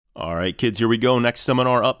All right, kids, here we go. Next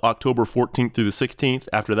seminar up October 14th through the 16th.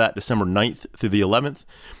 After that, December 9th through the 11th.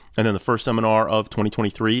 And then the first seminar of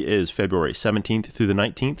 2023 is February 17th through the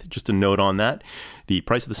 19th. Just a note on that. The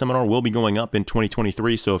price of the seminar will be going up in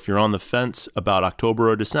 2023, so if you're on the fence about October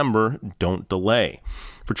or December, don't delay.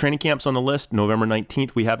 For training camps on the list, November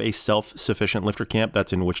 19th, we have a self-sufficient lifter camp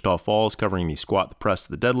that's in Wichita Falls, covering the squat, the press,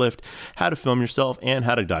 the deadlift, how to film yourself, and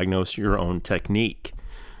how to diagnose your own technique.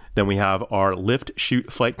 Then we have our Lift,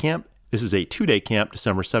 Shoot, Fight camp. This is a 2-day camp,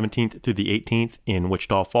 December 17th through the 18th in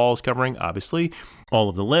Wichita Falls, covering, obviously, all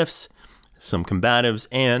of the lifts, some combatives,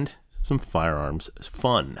 and some firearms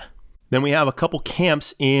fun. Then we have a couple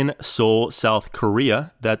camps in Seoul, South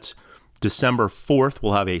Korea. That's December 4th,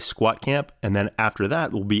 we'll have a squat camp, and then after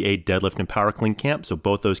that will be a deadlift and power clean camp. So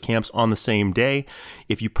both those camps on the same day.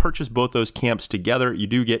 If you purchase both those camps together, you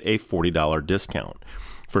do get a $40 discount.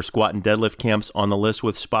 For squat and deadlift camps on the list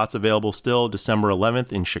with spots available still, December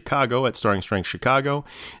 11th in Chicago at Starting Strength Chicago,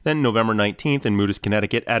 then November 19th in Moodus,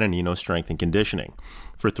 Connecticut at Anino Strength and Conditioning.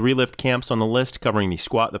 For 3 lift camps on the list covering the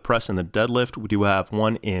squat, the press, and the deadlift, we do have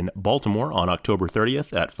one in Baltimore on October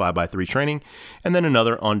 30th at 5x3 Training, and then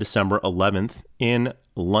another on December 11th in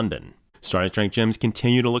London. Starting Strength gyms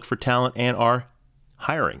continue to look for talent and are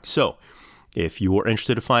hiring. So, if you are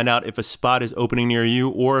interested to find out if a spot is opening near you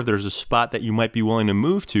or if there's a spot that you might be willing to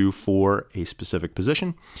move to for a specific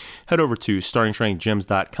position, head over to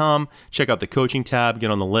startingstrengthgyms.com, check out the coaching tab,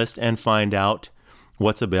 get on the list, and find out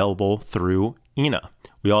what's available through Ina.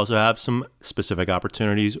 We also have some specific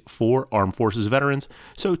opportunities for Armed Forces veterans,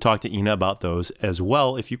 so talk to Ina about those as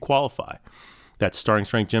well if you qualify. That's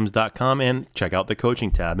startingstrengthgyms.com, and check out the coaching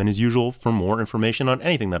tab. And as usual, for more information on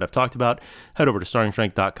anything that I've talked about, head over to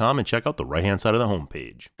startingstrength.com and check out the right-hand side of the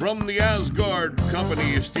homepage. From the Asgard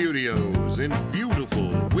Company Studios in beautiful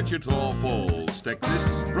Wichita Falls, Texas,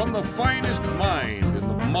 from the finest mind in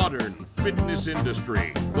the modern fitness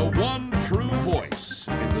industry, the one true voice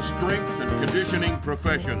in the strength and conditioning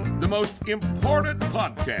profession, the most important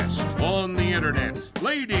podcast on the internet.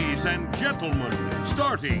 Ladies and gentlemen,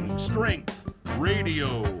 Starting Strength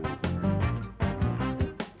Radio.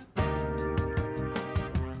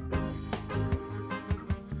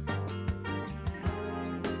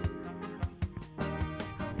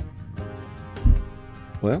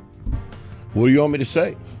 Well, what do you want me to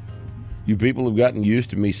say? You people have gotten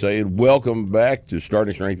used to me saying, welcome back to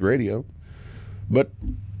Starting Strength Radio. But,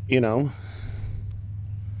 you know,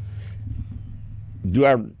 do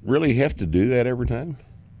I really have to do that every time?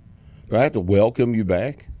 Do I have to welcome you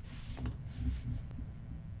back?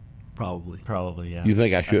 Probably, yeah. You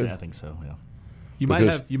think I should? I think so, yeah. You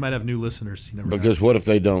might have new listeners. You never know. Because what if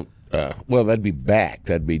they don't? Well, that'd be back.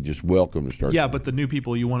 That'd be just welcome to start. Yeah, but the new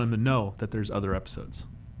people, you want them to know that there's other episodes.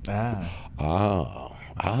 I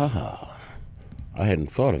hadn't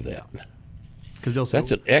thought of that. Because they'll say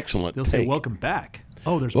that's an excellent. They'll take. say, "Welcome back."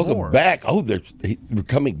 Oh, there's welcome more. back. Oh, we're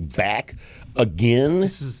coming back again.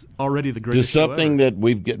 This is already the greatest. To something that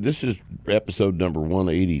we've got. This is episode number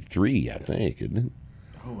 183, I think, isn't it?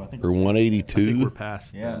 Oh, I think. Or 182. I think we're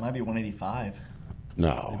past. Yeah, it might be 185.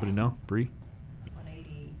 No. Anybody know, Bree?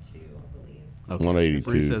 182, I believe. Okay. 182.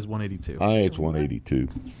 Bree says 182. I think it's 182.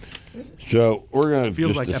 So we're going to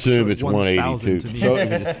just like assume it's 182. to me. So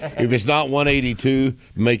if it's not 182,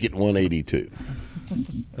 make it 182.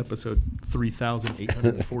 Episode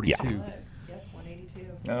 3,842. Yeah. Yep, 182.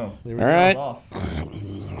 Oh, they were All right. off.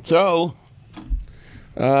 So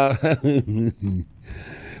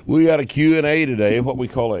we got a Q&A today, what we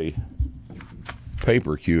call a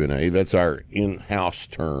paper Q&A. That's our in-house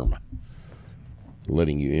term.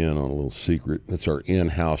 Letting you in on a little secret. That's our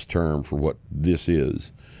in-house term for what this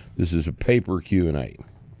is. This is a paper Q&A.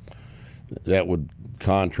 That would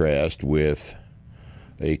contrast with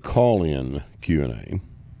a call-in Q&A,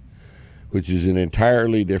 which is an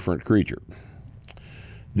entirely different creature.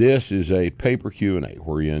 This is a paper Q&A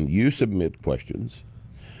wherein you submit questions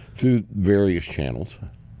through various channels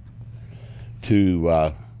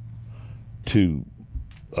to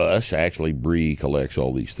us. Actually, Bree collects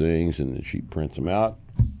all these things and then she prints them out,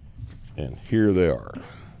 and here they are.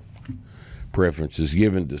 Preference is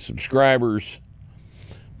given to subscribers,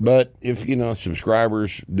 but if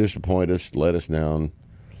subscribers disappoint us, let us down,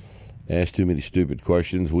 ask too many stupid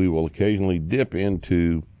questions, we will occasionally dip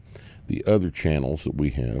into the other channels that we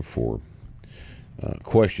have for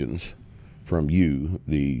questions from you,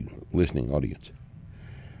 the listening audience.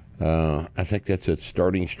 I think that's at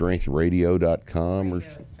startingstrengthradio.com or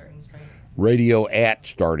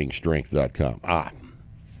radio@startingstrength.com.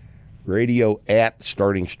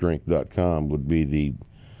 Radio@startingstrength.com would be the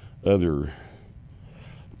other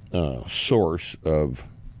source of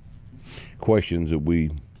questions that we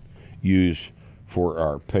use for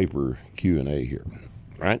our paper Q&A here,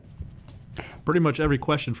 right? Pretty much every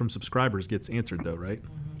question from subscribers gets answered, though, right?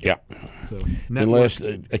 Yeah. So Unless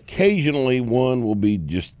occasionally one will be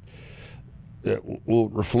just will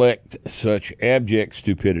reflect such abject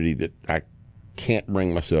stupidity that I can't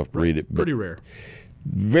bring myself to read it. But pretty rare.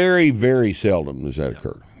 very, very seldom does that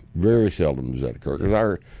occur. Very seldom does that occur because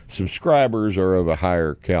our subscribers are of a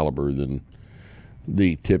higher caliber than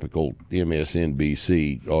the typical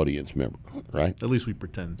MSNBC audience member, right? At least we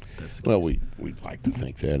pretend that's the case. Well, we'd like to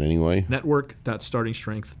think that anyway.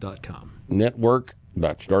 Network.startingstrength.com.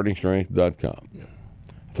 Network.startingstrength.com.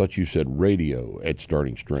 I thought you said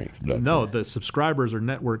radio@startingstrength.com. No, the subscribers are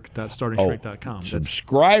network.startingstrength.com.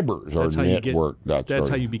 Subscribers are That's how you network.starting. that's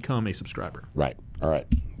how you become a subscriber. Right. All right.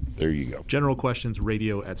 There you go. General questions,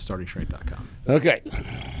 radio@startingstrength.com. Okay.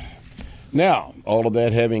 Now, all of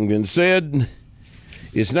that having been said,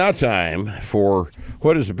 it's now time for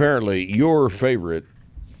what is apparently your favorite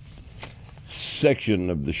section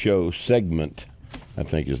of the show, segment, I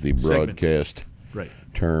think is the broadcast Right.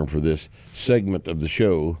 term for this segment of the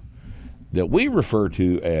show that we refer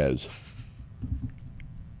to as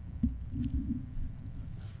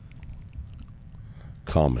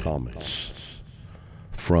comments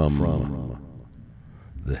from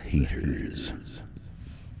the haters.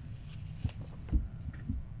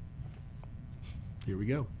 Here we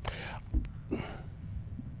go.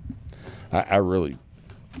 I really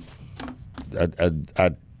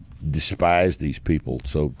I despise these people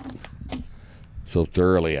so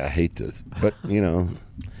thoroughly. I hate this, but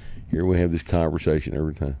here we have this conversation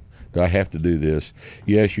every time. Do I have to do this?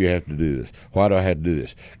 Yes, you have to do this. Why do I have to do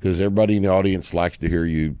this? Because everybody in the audience likes to hear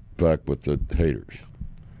you fuck with the haters.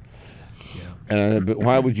 Yeah. But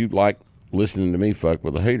why would you like listening to me fuck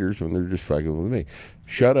with the haters when they're just fucking with me?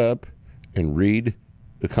 Shut up and read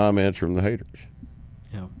the comments from the haters.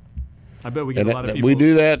 Yeah. I bet we get a lot of people. We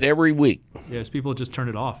do that every week. Yes, people just turn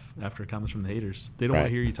it off after comments from the haters. They don't want Right.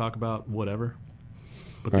 to hear you talk about whatever,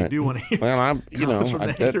 but Right. they do want to hear. Well, comments from the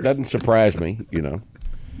that haters. doesn't surprise me.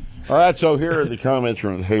 All right, so here are the comments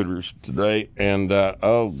from the haters today, and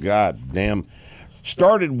oh god damn,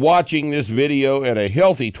 started watching this video at a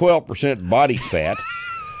healthy 12% body fat,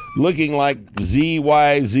 looking like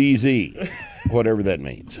ZYZZ, whatever that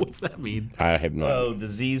means. What's that mean? I have no Oh, idea. the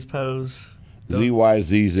Z's pose.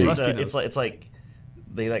 ZYZZ. Rusty It's like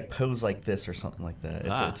they like pose like this or something like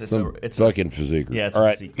that. Some It's fucking physique. Yeah, it's all a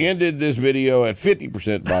right. physique. Ended this video at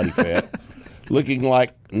 50% body fat, looking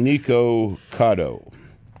like Nico Cotto.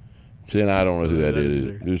 See, I don't know who that is.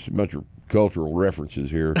 either. There's a bunch of cultural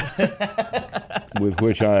references here with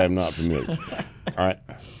which I am not familiar. All right.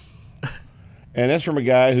 And that's from a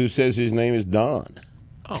guy who says his name is Don.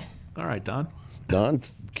 Oh, all right, Don. Don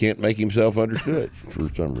can't make himself understood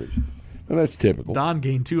for some reason. And that's typical. Don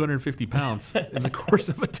gained 250 pounds in the course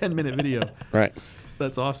of a 10-minute video. Right.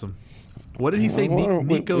 That's awesome. What did he say? We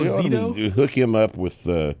Nico ought to Zito? hook him up with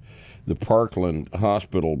the Parkland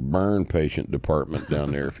Hospital burn patient department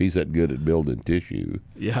down there. If he's that good at building tissue,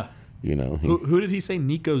 Yeah. Who did he say?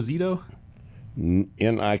 Nico Zito?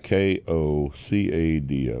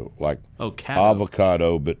 Nikocado, like Cato.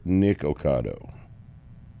 avocado, but Nicocado.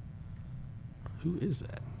 Who is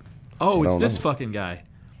that? Oh, it's don't this know. fucking guy.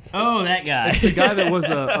 Oh, that guy. The guy that was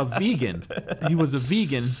a vegan. He was a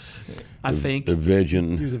vegan, I think. A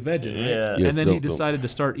vegan. He was a vegan, right? Yeah. Yes, And then he don't- decided to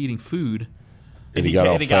start eating food, And he got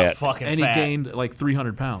all and he got fat. fucking and fat. he gained like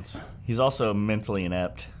 300 pounds. He's also mentally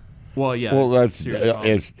inept. Well, yeah. Well, that's serious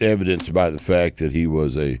problem. it's evidenced by the fact that he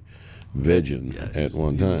was a vegan Yeah, he at was-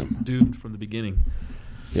 one he was time. doomed from the beginning.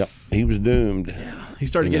 Yep, he was doomed. He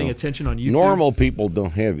started You getting know, attention on YouTube. Normal people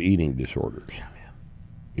don't have eating disorders.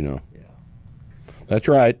 That's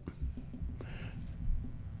right.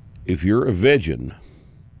 If you're a vegan,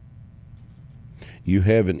 you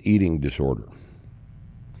have an eating disorder.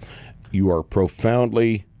 You are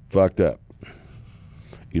profoundly fucked up.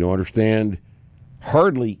 You don't understand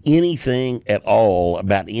hardly anything at all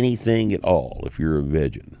about anything at all if you're a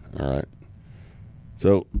vegan. All right.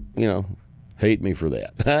 So, hate me for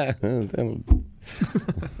that.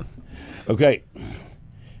 Okay.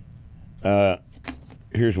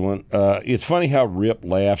 Here's one. It's funny how Rip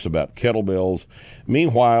laughs about kettlebells.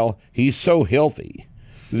 Meanwhile, he's so healthy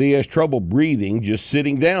that he has trouble breathing just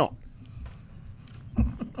sitting down.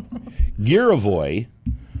 Girovoy,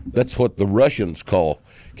 that's what the Russians call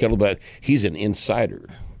kettlebell. He's an insider.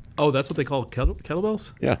 Oh, that's what they call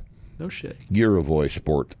kettlebells? Yeah. No shit. Girovoy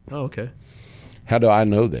sport. Oh, okay. How do I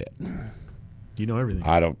know that? You know everything.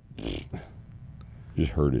 I don't.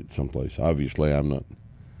 Just heard it someplace. Obviously, I'm not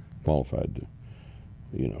qualified to.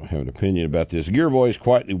 have an opinion about this. Gear Boys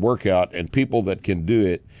quietly work out, and people that can do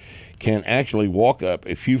it can actually walk up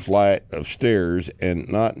a few flight of stairs and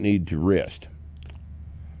not need to rest.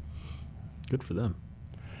 Good for them.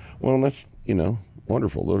 Well, that's,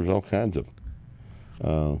 wonderful. There's all kinds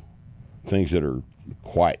of things that are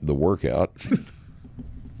quite the workout.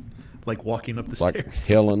 Like walking up the Like stairs.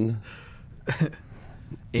 Helen.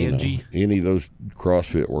 Angie. Any of those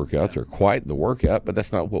CrossFit workouts are quite the workout, but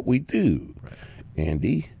that's not what we do. Right.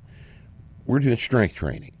 Andy, we're doing strength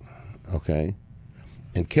training, okay?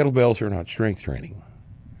 And kettlebells are not strength training.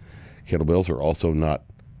 Kettlebells are also not,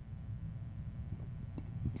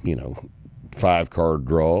 5-card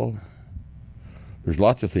draw. There's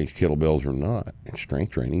lots of things kettlebells are not, and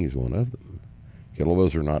strength training is one of them.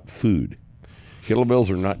 Kettlebells are not food. Kettlebells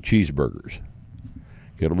are not cheeseburgers.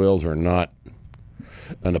 Kettlebells are not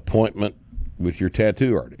an appointment with your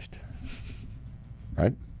tattoo artist,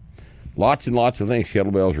 right? Lots and lots of things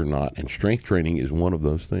kettlebells are not, and strength training is one of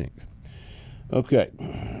those things. Okay,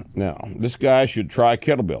 now this guy should try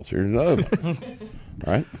kettlebells. Here's another one.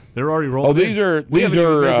 All right. They're already rolling. Oh, these are We haven't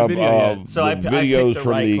even made the video yet. So I the picked videos the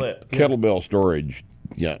from right the clip. kettlebell storage.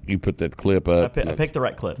 Yeah, you put that clip up. I picked the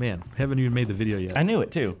right clip. Man, haven't even made the video yet. I knew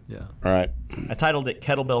it too. Yeah. All right. I titled it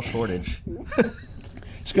Kettlebell Shortage.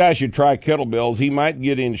 This guy should try kettlebells. He might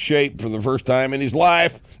get in shape for the first time in his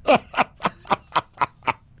life.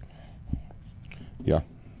 Yeah.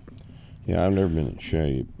 Yeah, I've never been in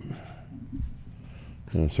shape.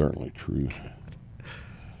 That's certainly true.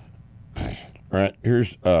 All right,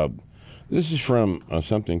 here's this is from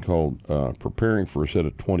something called Preparing for a Set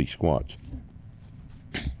of 20 Squats.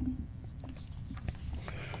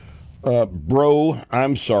 Bro,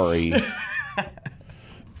 I'm sorry,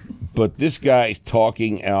 but this guy's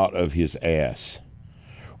talking out of his ass.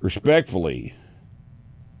 Respectfully,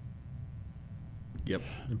 Yep.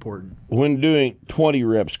 Important. when doing 20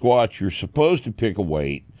 rep squats, you're supposed to pick a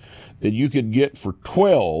weight that you could get for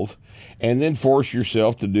 12 and then force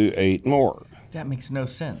yourself to do 8 more. That makes no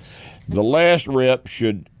sense. The last rep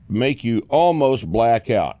should make you almost black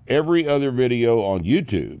out. Every other video on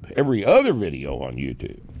YouTube,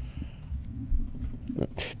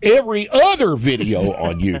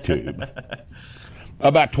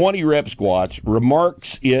 about 20 rep squats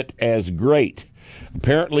remarks it as great.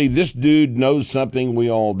 Apparently, this dude knows something we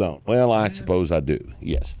all don't. Well, I suppose I do,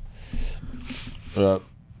 yes.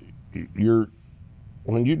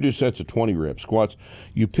 When you do sets of 20 rep squats,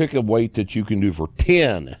 you pick a weight that you can do for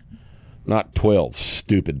 10, not 12,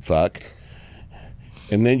 stupid fuck.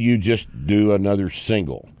 And then you just do another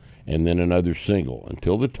single, and then another single,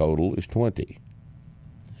 until the total is 20.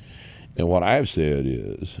 And what I've said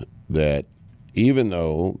is that even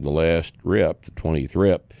though the last rep, the 20th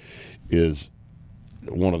rep, is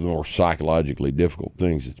one of the more psychologically difficult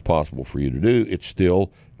things it's possible for you to do, it's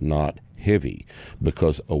still not heavy,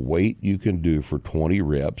 because a weight you can do for 20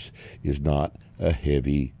 reps is not a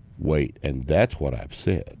heavy weight. And that's what I've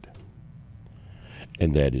said.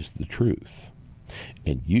 And that is the truth.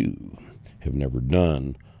 And you have never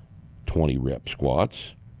done 20 rep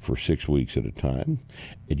squats for 6 weeks at a time,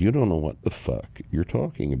 and you don't know what the fuck you're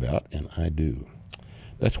talking about, and I do.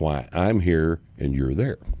 That's why I'm here and you're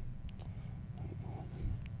there.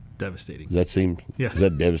 Devastating. Does that seem? Yeah. Is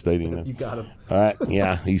that devastating enough? You got him. All right.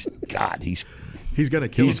 Yeah. He's He's gonna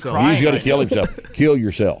kill himself. He's going to kill himself. Kill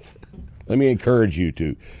yourself. Let me encourage you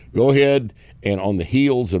to go ahead and, on the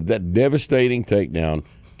heels of that devastating takedown,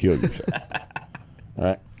 kill yourself. All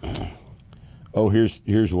right. Oh,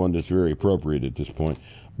 here's one that's very appropriate at this point.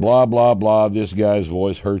 Blah, blah, blah. This guy's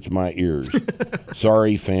voice hurts my ears.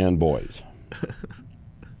 Sorry, fanboys.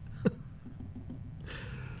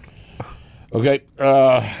 Okay.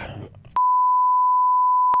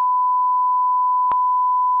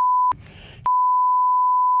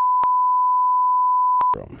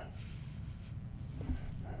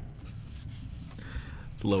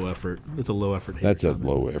 It's low effort. It's a low effort. That's a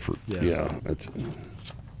low effort. Yeah. Yeah.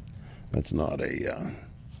 That's not a.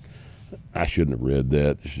 I shouldn't have read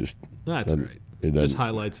that. It's just. That's right. It Just doesn't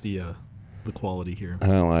highlights the quality here.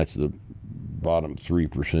 highlights the bottom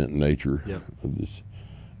 3% nature Yep.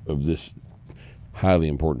 of this highly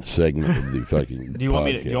important segment of the fucking. Do you want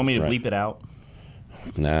me to podcast, right? bleep it out?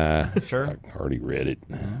 Nah. Sure. I already read it.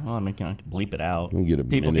 Well, I mean, I can bleep it out. We can get a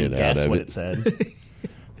People minute can guess out of what it. it said.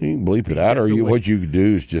 You can bleep it out, or guess away. what you could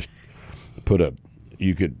do is just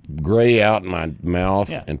you could gray out my mouth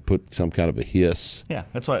Yeah. and put some kind of a hiss. Yeah,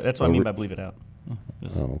 that's what I mean by bleep it out.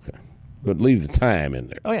 Just- Oh, okay. But leave the time in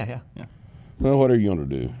there. oh yeah. Well, what are you going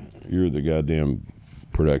to do? You're the goddamn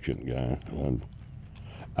production guy.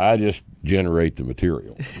 I just generate the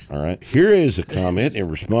material. All right. Here is a comment in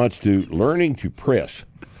response to learning to press,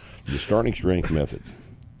 the starting strength method.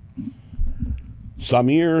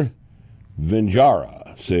 Samir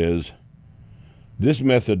Venjara says, this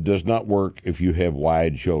method does not work if you have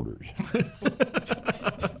wide shoulders.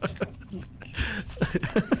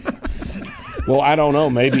 Well, I don't know.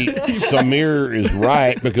 Maybe Samir is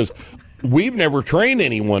right because we've never trained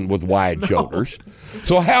anyone with wide shoulders.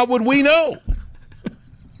 So how would we know?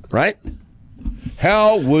 Right?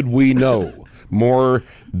 How would we know more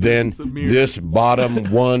than this bottom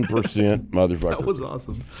 1% motherfucker? That was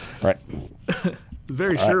awesome. Right.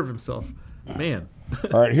 Very sure of himself. Man.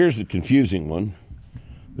 All right, here's the confusing one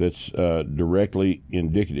that's directly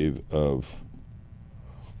indicative of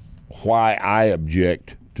why I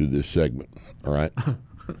object to this segment. All right.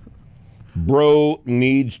 Bro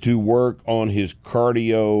needs to work on his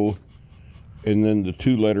cardio, and then the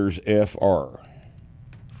 2 letters FR.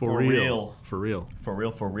 For real. For real. For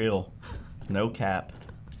real, for real. No cap.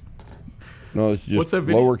 No, it's just What's that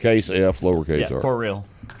video? lowercase f, lowercase Yeah, r. for real.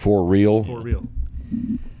 For real. For real.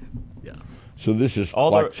 Yeah. So this is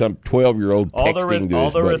All like the- some 12-year-old texting to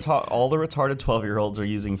his buddy. all the retarded 12-year-olds are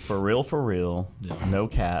using for real, no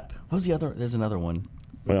cap. What's the other? There's another one.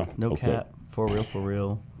 Well, No okay. cap, for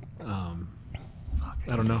real.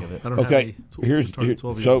 I don't know. I don't have Okay, any here's retarded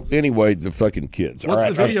so 12-year-olds. anyway, the fucking kids. All What's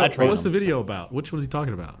right, the video? I trained What's the them. video about? Which one is he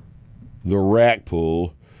talking about? the rack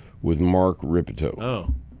pull with Mark Ripito.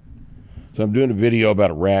 Oh, So I'm doing a video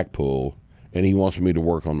about a rack pull, and he wants me to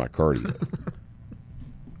work on my cardio.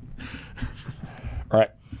 All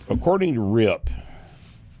right. According to Rip,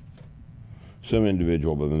 some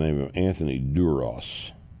individual by the name of Anthony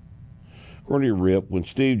Duros, according to Rip, when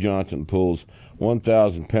Steve Johnson pulls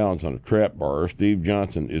 1,000 pounds on a trap bar, Steve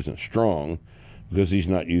Johnson isn't strong because he's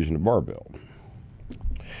not using a barbell.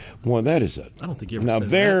 Well, that is a. I don't think you ever Now said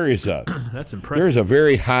there that. is a. That's impressive. There's a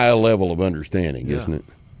very high level of understanding, Yeah. isn't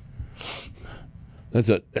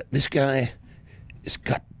it? This guy has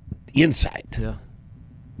got insight. Yeah.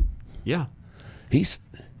 Yeah. He's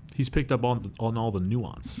He's picked up on all the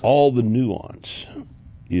nuance. all the nuance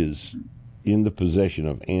is in the possession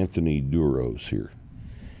of Anthony Duros here.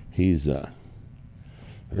 He's a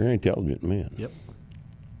very intelligent man. Yep.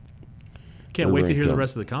 Can't They're wait to very hear the dumb.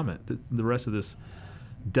 rest of the comment. The rest of this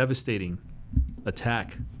devastating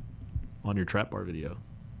attack on your trap bar video.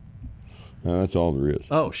 That's all there is.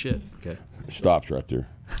 Oh shit. Okay. Stops right there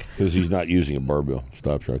because he's not using a barbell.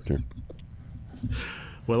 Stops right there.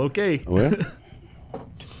 Well, okay. Well, all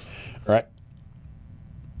right.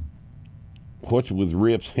 What's with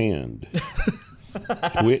Rip's hand?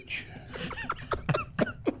 Twitch.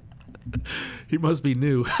 He must be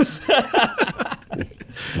new.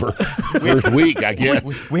 First week, I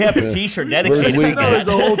guess. We have a T-shirt First dedicated week. No, there's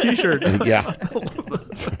a whole T-shirt. Yeah.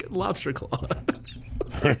 Fucking lobster claw.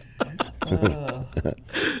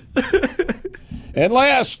 And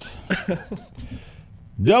last,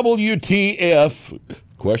 WTF,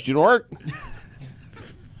 question mark.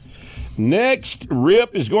 Next,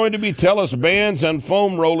 Rip is going to be tell us bands and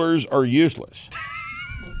foam rollers are useless.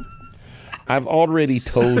 I've already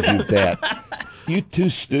told you that. You two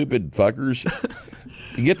stupid fuckers.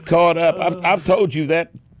 You get caught up. I've told you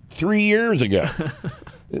that 3 years ago.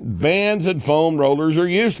 Bands and foam rollers are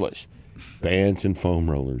useless. Bands and foam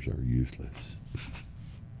rollers are useless.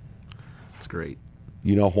 It's great.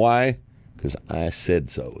 You know why? Because I said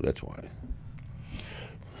so. That's why.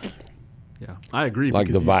 Yeah, I agree. Like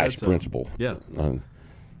because the you said vice so. principal. Yeah.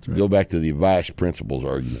 Go back to the vice principal's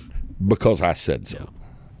argument. Because I said so. Yeah.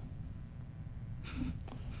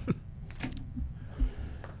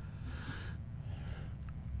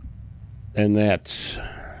 And that's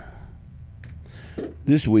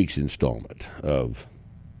this week's installment of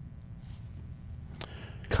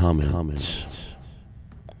comments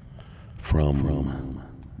from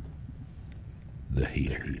the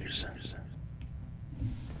heaters.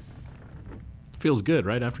 Feels good,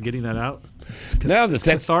 right? After getting that out, Now that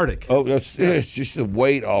that's cathartic. oh, it's just a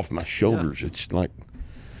weight off my shoulders. It's like,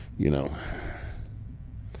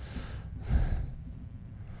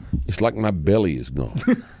 it's like my belly is gone.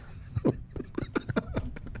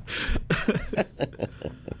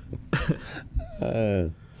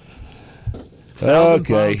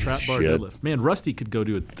 Okay, 1,000-pound trap bar shit. deadlift. Man, Rusty could go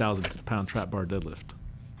do a 1,000-pound trap bar deadlift.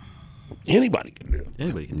 Anybody can do it.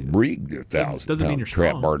 Anybody can do it. Brig a 1,000 Doesn't mean pound you're trap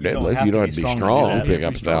strong. bar You don't deadlift. have You to don't be have to be strong to do strong that. to pick You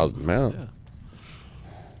up have to be 1,000 pounds. Yeah.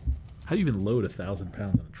 How do you even load 1,000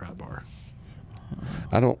 pounds on a trap bar?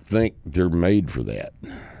 I don't think they're made for that.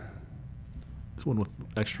 It's one with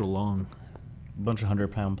extra long, bunch of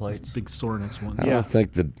 100-pound plates. big Sorenex one. I don't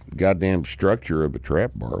think the goddamn structure of a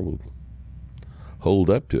trap bar will hold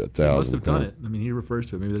up to 1,000 He must have done pounds. it. I mean, he refers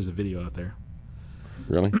to it. Maybe there's a video out there.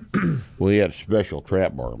 Really? Well, he had a special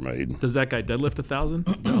trap bar made. Does that guy deadlift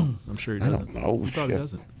 1,000? No, I'm sure he I doesn't. don't know. He probably Shit.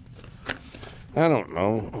 doesn't. I don't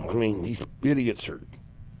know. I mean, these idiots are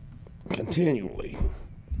continually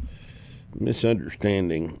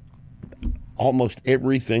misunderstanding almost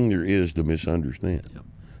everything there is to misunderstand. Yep.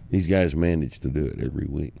 These guys manage to do it every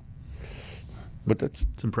week. But It's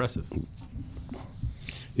impressive.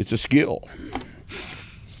 it's a skill.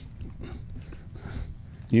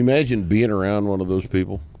 Can you imagine being around one of those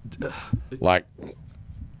people? Like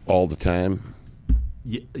all the time?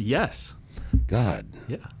 Yes. God,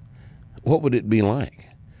 Yeah. what would it be like?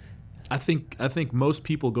 I think most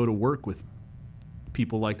people go to work with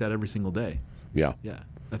people like that every single day. Yeah. Yeah.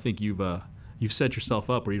 I think you've set yourself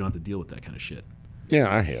up where you don't have to deal with that kind of shit.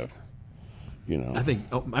 Yeah, I have. You know. I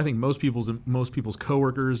think most people's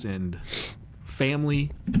coworkers and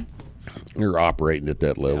family. You're operating at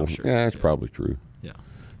that level. sure. Yeah, that's probably true. Yeah.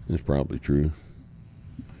 It's probably true.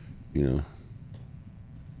 You know,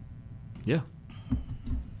 Yeah.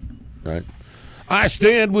 right? I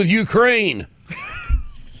stand with Ukraine.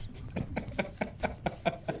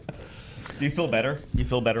 Do you feel better? You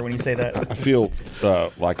feel better when you say that? I feel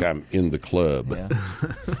like I'm in the club. Yeah.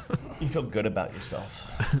 You feel good about yourself.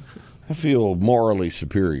 I feel morally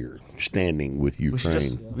superior standing with We should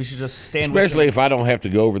Ukraine. just stand. Especially with if I don't have to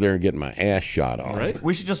go over there and get my ass shot off. Right. them.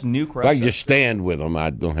 We should just nuke If Russia. I can just stand with them, I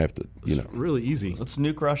don't have to, you know. Really easy. Let's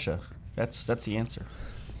nuke Russia. That's the answer.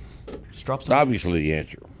 Just drop some. Obviously, the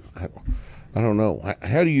answer. I don't know.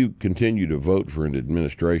 How do you continue to vote for an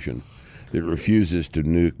administration that refuses to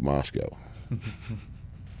nuke Moscow?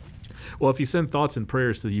 Well, if you send thoughts and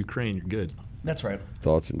prayers to the Ukraine, you're good. That's right.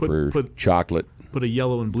 Thoughts and Put- prayers. put- Chocolate, Put a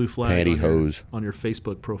yellow and blue flag Pantyhose. on your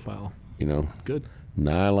Facebook profile. you know, Good.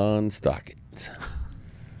 nylon stockings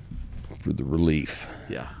for the relief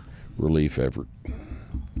Yeah. effort.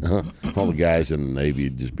 All the guys in the Navy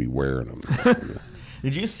would just be wearing them.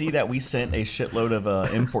 Did you see that we sent a shitload of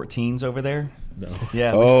M14s over there? No.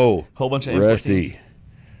 Yeah. Oh, whole bunch of Rusty, M14s.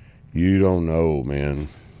 you don't know, man.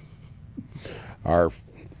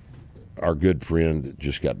 Our good friend that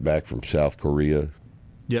just got back from South Korea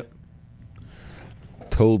Yep.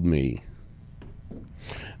 told me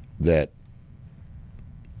that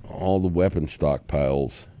all the weapon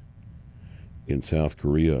stockpiles in South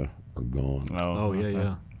Korea are gone. Oh yeah,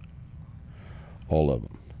 yeah. All of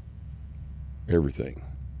them. Everything.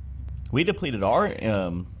 We depleted our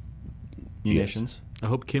munitions. I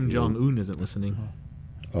hope Kim Jong Un isn't listening.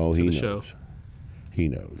 Oh, he the knows. show. He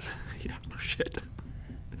knows. Yeah. No shit.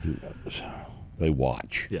 He knows. They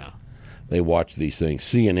watch. Yeah. They watch these things.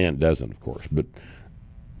 CNN doesn't, of course, but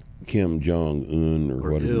Kim Jong Un or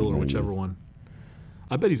Or whatever. ill or whichever one.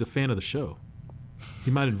 I bet he's a fan of the show. He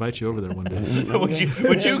might invite you over there one day. Would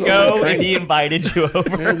you go if he invited you We'll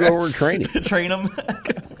over? go over and train him. Train him.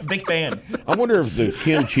 Big fan. I wonder if the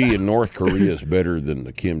kimchi in North Korea is better than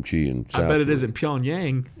the kimchi in South I bet it Korea. is in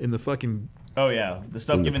Pyongyang in the fucking Oh yeah, the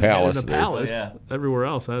stuff In the given palace. in the there. palace. Yeah. Everywhere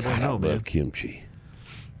else, I don't I know, love man. kimchi.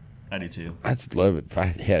 I do too. I'd love it. If I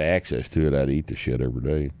had access to it, I'd eat the shit every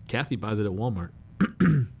day. Kathy buys it at Walmart.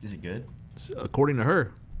 Is it good? According to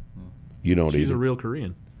her, You don't she's eat a it. real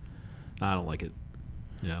Korean. I don't like it.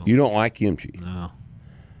 Yeah, I don't You don't like kimchi. no.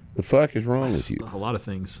 The fuck is wrong with you? A lot of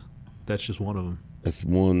things. That's just one of them. That's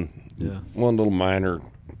one Yeah. little minor,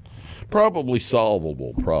 probably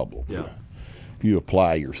solvable problem. Yeah. If you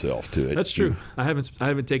apply yourself to it. That's true. I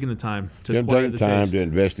haven't taken the time to You haven't acquire taken the the time taste. to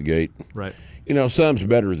investigate. Right. You know, some's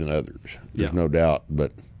better than others. There's Yeah. no doubt.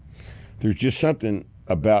 But there's just something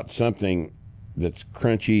about something that's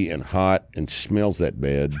crunchy and hot and smells that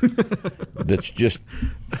bad that's just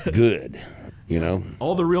good. You know?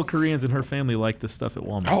 All the real Koreans in her family like this stuff at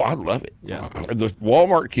Walmart. Oh, I love it. Yeah. The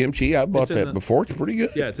Walmart kimchi, I bought It's in that the- before. It's pretty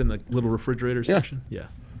good. Yeah, it's in the little refrigerator section. Yeah.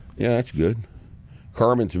 Yeah, that's good.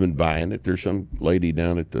 Carmen's been buying it. There's some lady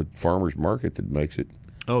down at the farmer's market that makes it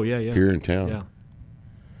Oh yeah, yeah. here in town. Yeah.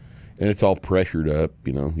 And it's all pressured up.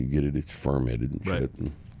 You know, you get it, it's fermented and Right. shit.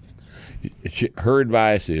 And her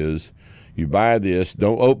advice is you buy this,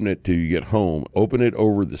 don't open it till you get home. Open it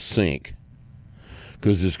over the sink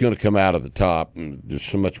because it's going to come out of the top and there's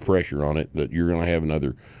so much pressure on it that you're going to have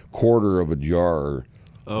another quarter of a jar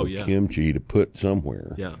Oh of yeah. kimchi to put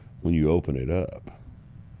somewhere Yeah. when you open it up.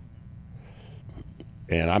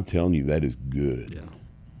 And I'm telling you, that is good. Yeah.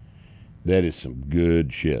 That is some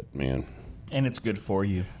good shit, man. And it's good for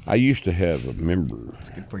you. I used to have a member, It's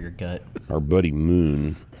good for your gut. our buddy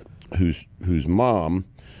Moon, whose mom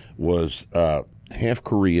was half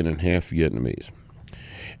Korean and half Vietnamese.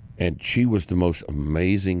 And she was the most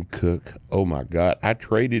amazing cook. Oh, my God. I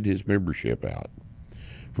traded his membership out.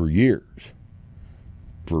 for years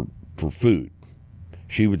for food.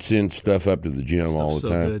 She would send stuff up to the gym all the so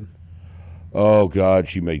time. Good. Oh God,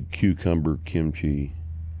 she made cucumber kimchi,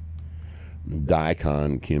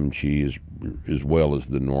 daikon kimchi as well as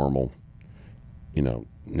the normal,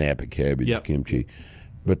 Napa cabbage kimchi.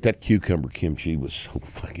 But that cucumber kimchi was so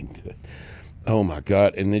fucking good. Oh my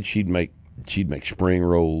God! And then she'd make spring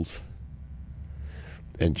rolls,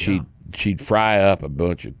 and she'd fry up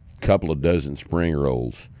couple of dozen spring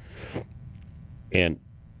rolls, and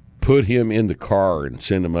put him in the car and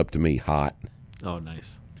send him up to me hot. Oh,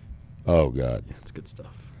 nice. Oh God, That's good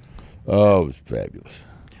stuff. oh, it was fabulous.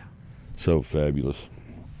 Yeah. So fabulous.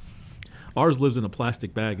 Ours lives in a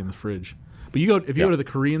plastic bag in the fridge. But if you go to the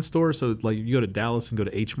Korean store, so like you go to Dallas and go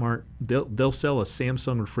to H Mart, they'll sell a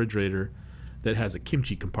Samsung refrigerator that has a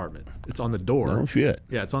kimchi compartment. It's on the door. Oh shit!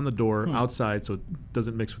 Yeah, it's on the door outside, so it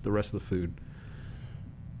doesn't mix with the rest of the food.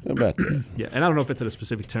 How about that? Yeah, and I don't know if it's at a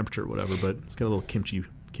specific temperature or whatever, but it's got a little kimchi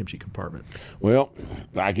compartment. Well,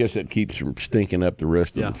 I guess that keeps from stinking up the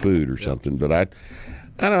rest of the food or something. But I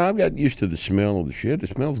don't know. I've got used to the smell of the shit. It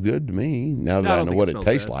smells good to me now that I know what it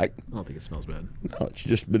tastes like. I don't think it smells bad. No, it's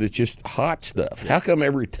just hot stuff. How come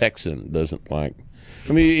every Texan doesn't like?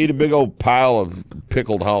 I mean, you eat a big old pile of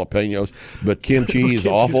pickled jalapenos, but kimchi is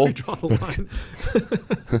awful. We draw the line.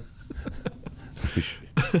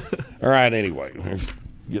 All right. Anyway, let's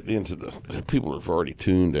get into the people have already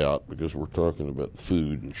tuned out because we're talking about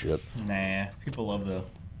food and shit. Nah, people love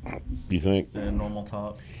You think? the normal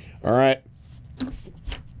talk. All right.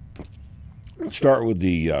 Let's start with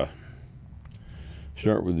the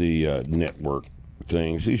network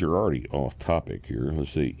things. These are already off topic here.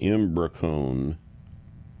 Let's see. M. Bracone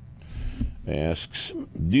asks,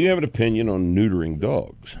 do you have an opinion on neutering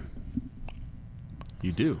dogs?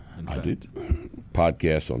 You do, in fact. I do.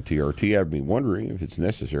 Podcasts on TRT have me wondering if it's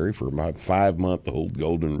necessary for my 5-month-old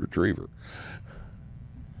golden retriever.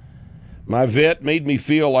 My vet made me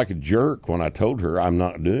feel like a jerk when I told her I'm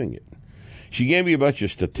not doing it. She gave me a bunch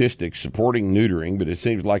of statistics supporting neutering, but it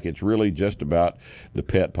seems like it's really just about the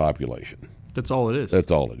pet population. That's all it is.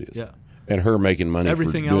 That's all it is. Yeah. And her making money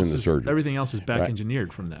Everything for doing else the is surgery. everything else is back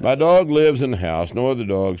engineered from that. My dog lives in the house, no other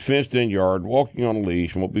dogs, fenced-in yard, walking on a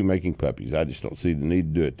leash, and won't be making puppies. I just don't see the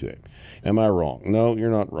need to do it to him. Am I wrong? No,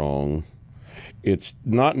 you're not wrong. It's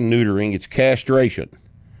not neutering, it's castration.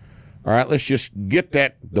 All right, let's just get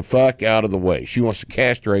the fuck out of the way. She wants to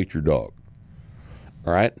castrate your dog.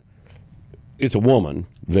 All right? It's a woman,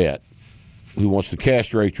 vet, who wants to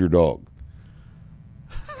castrate your dog.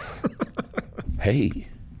 Hey,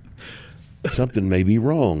 something may be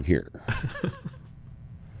wrong here.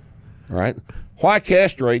 All right? Why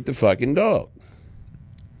castrate the fucking dog?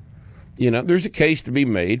 There's a case to be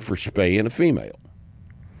made for spaying a female.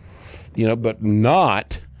 But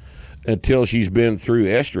not until she's been through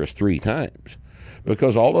estrus 3 times.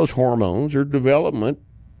 Because all those hormones are development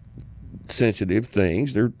sensitive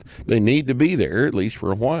things. They need to be there at least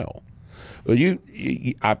for a while. But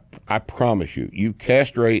I promise you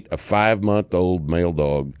castrate a 5-month-old male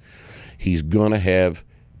dog, he's gonna have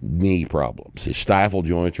knee problems. His stifle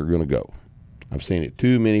joints are gonna go. I've seen it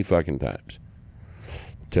too many fucking times.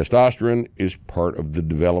 Testosterone is part of the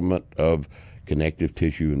development of connective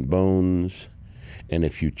tissue and bones. And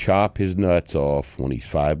if you chop his nuts off when he's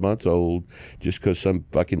 5 months old, just because some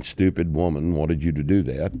fucking stupid woman wanted you to do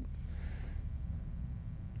that,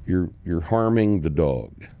 you're harming the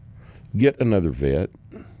dog. Get another vet.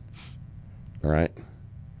 All right?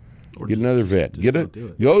 Get another vet.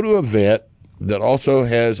 Go to a vet that also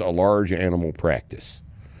has a large animal practice.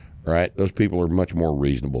 All right? Those people are much more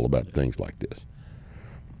reasonable about things like this.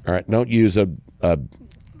 All right? Don't use an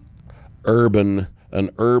urban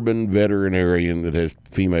veterinarian that has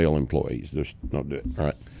female employees. Just don't do it. All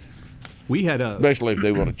right? We had especially if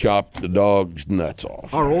they want to chop the dog's nuts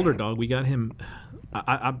off. Our older dog, we got him.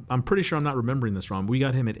 I'm pretty sure I'm not remembering this wrong. We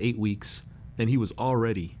got him at 8 weeks, and he was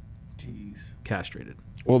already castrated.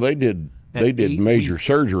 Well, they did major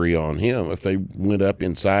surgery on him if they went up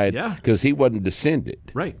inside because he wasn't descended.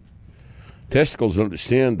 Right. Testicles don't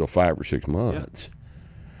descend till 5 or 6 months. Yeah.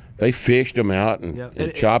 They fished him out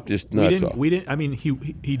and chopped his nuts off. We didn't. I mean,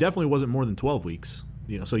 he definitely wasn't more than 12 weeks.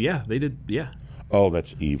 So yeah, they did. Yeah. Oh,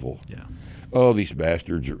 that's evil. Yeah. Oh, these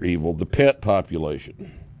bastards are evil. The pet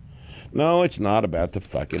population. No, it's not about the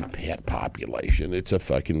fucking pet population. It's a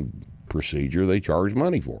fucking procedure they charge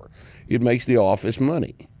money for. It makes the office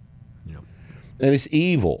money. Yep. And it's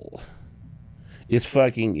evil. It's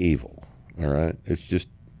fucking evil. All right? It's just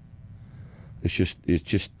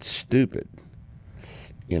stupid.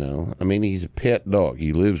 I mean, he's a pet dog.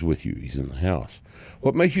 He lives with you. He's in the house.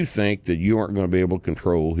 What makes you think that you aren't going to be able to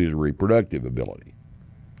control his reproductive ability?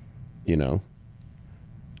 You know,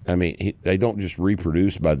 I mean, they don't just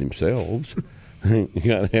reproduce by themselves. You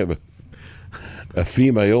got to have a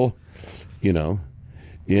female, you know,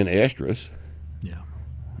 in estrus. Yeah.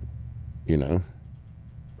 You know,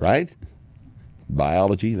 right?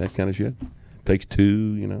 Biology, that kind of shit. Takes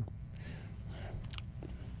two, you know.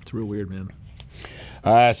 It's real weird, man.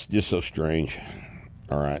 It's just so strange.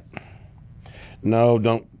 All right. No,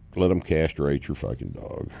 don't let them castrate your fucking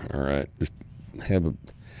dog. All right. Just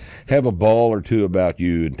have a ball or two about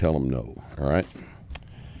you and tell them no. All right.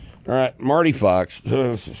 All right. Marty Fox.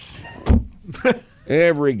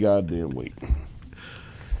 Every goddamn week.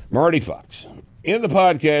 Marty Fox. In the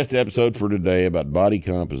podcast episode for today about body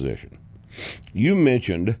composition, you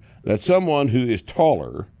mentioned that someone who is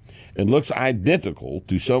taller and looks identical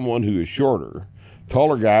to someone who is shorter,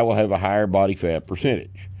 taller guy will have a higher body fat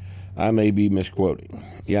percentage. I may be misquoting.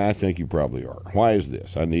 Yeah, I think you probably are. Why is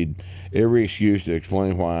this? I need every excuse to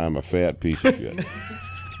explain why I'm a fat piece of shit.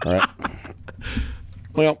 All right.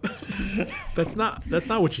 Well, That's not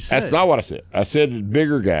what you said. that's not what I said. I said that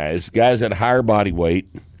bigger guys at a higher body weight.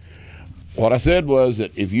 What I said was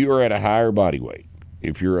that if you are at a higher body weight,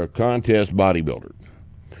 if you're a contest bodybuilder,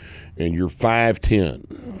 and you're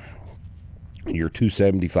 5'10", and you're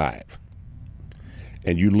 275,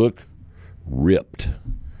 and you look ripped,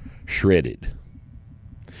 shredded,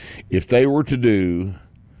 if they were to do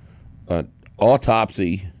an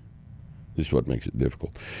autopsy, this is what makes it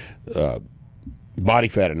difficult, body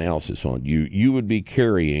fat analysis on you, you would be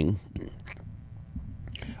carrying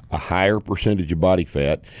a higher percentage of body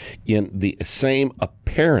fat in the same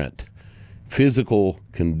apparent physical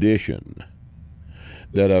condition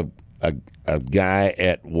that a guy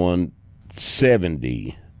at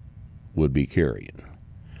 170 would be carrying.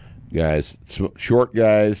 Guys, short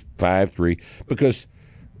guys, 5'3", because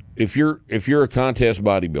if you're a contest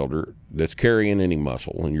bodybuilder that's carrying any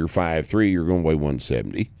muscle and you're 5'3", you're going to weigh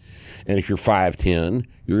 170, and if you're 5'10",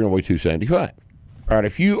 you're going to weigh 275. All right,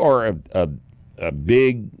 if you are a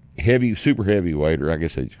big, heavy, super heavyweight, or I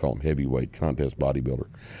guess they just call them heavyweight contest bodybuilder,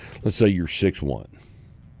 let's say you're 6'1",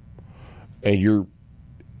 and you're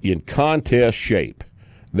in contest shape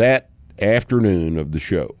that afternoon of the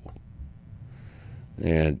show,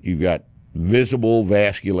 and you've got visible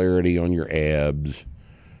vascularity on your abs,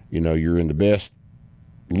 you know, you're in the best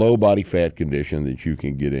low body fat condition that you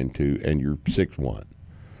can get into, and you're 6'1",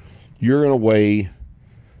 you're going to weigh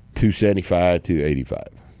 275, 285.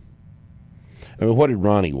 I mean, what did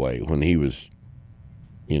Ronnie weigh when he was,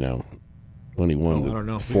 you know, when he won I don't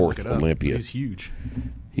know. the We can look fourth it up. Olympia? He's huge.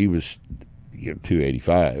 He was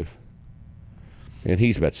 285, and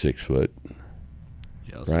he's about 6 foot.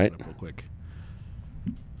 Yeah, let's Right. look it up real quick.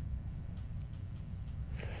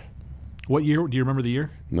 What year? Do you remember the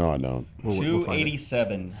year? No, I don't. We'll find it.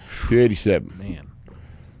 287. 287. Man,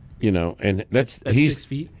 You know, and that's that's he's 6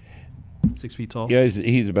 feet. 6 feet tall. yeah,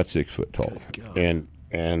 he's about 6 foot tall, Good God.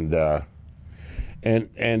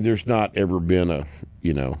 and there's not ever been a,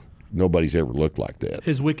 you know, nobody's ever looked like that.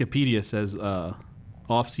 His Wikipedia says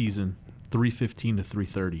off season 315 to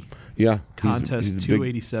 330. Yeah, Contest he's a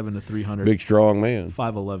 287 to 300. big strong man.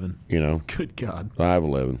 5'11. You know, Good God.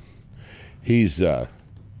 5'11". He's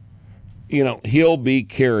you know, he'll be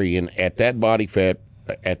carrying at that body fat,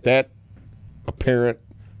 at that apparent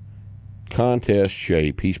contest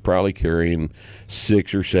shape, he's probably carrying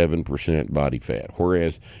 6 or 7% body fat.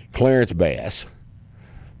 Whereas Clarence Bass,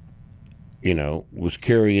 you know, was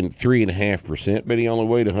carrying 3.5%, but he only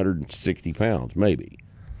weighed 160 pounds, maybe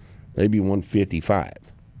 155.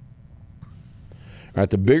 All right,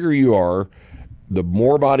 the bigger you are, the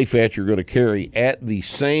more body fat you're going to carry at the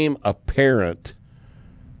same apparent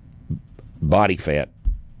body fat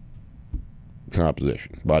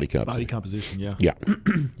composition, body composition. Body composition, yeah. Yeah,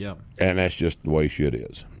 Yeah. and that's just the way shit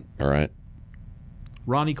is. All right.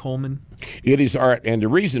 Ronnie Coleman. It is all right, and the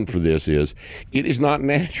reason for this is it is not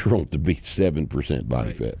natural to be 7% body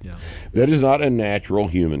Right, fat. yeah. That is not a natural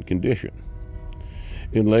human condition,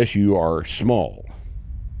 unless you are small.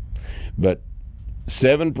 But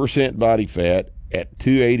 7% body fat at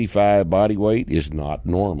 285 body weight is not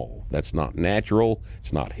normal. That's not natural.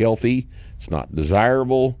 It's not healthy. It's not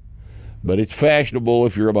desirable. But it's fashionable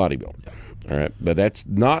if you're a bodybuilder. All right, but that's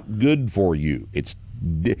not good for you. It's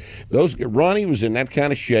Ronnie was in that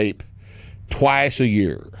kind of shape twice a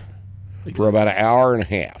year for about an hour and a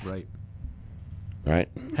half. Right. Right.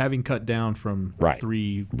 Having cut down from Right.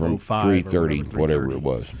 305 330, whatever it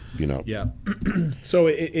was. You know. Yeah. So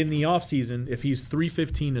in the off season, if he's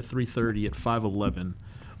 315 to 330 at 5'11",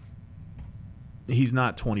 He's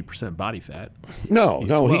not 20% body fat. No,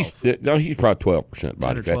 He's he's probably 12%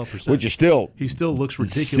 body 10 or fat, 12%. which is still He still looks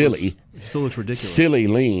ridiculous. silly. He still looks ridiculous. silly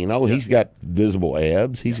lean. Oh, he's got visible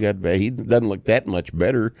abs. He doesn't look that much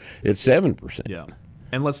better at 7%. Yeah.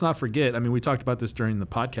 And let's not forget, I mean, we talked about this during the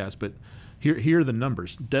podcast, but here are the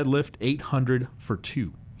numbers. Deadlift, 800 for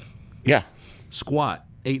 2. Yeah. Squat,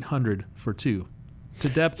 800 for 2. To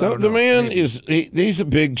depth, I So don't the know, man maybe. he's a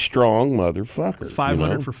big, strong motherfucker.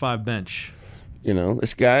 500 you know? for 5 bench. You know,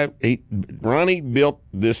 this guy, Ronnie built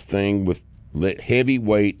this thing with heavy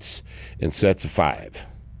weights and sets of 5.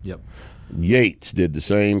 Yep. Yates did the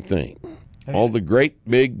same thing. All the great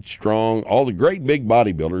big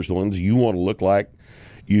bodybuilders, the ones you want to look like,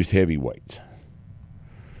 used heavy weights.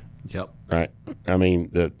 Yep. Right? I mean,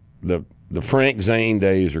 the Frank Zane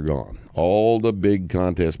days are gone. All the big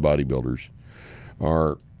contest bodybuilders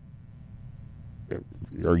are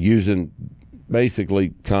using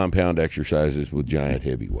basically compound exercises with giant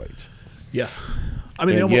heavy weights. Yeah. I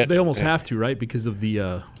mean, And they almost have to, right? Because of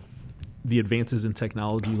the advances in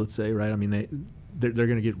technology, let's say, right? I mean, they're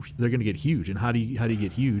going to get huge. And how do you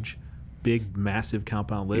get huge? Big, massive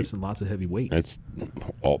compound lifts and lots of heavy weight. That's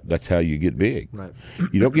how you get big. Right.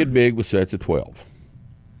 You don't get big with sets of 12.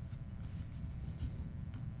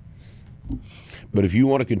 But if you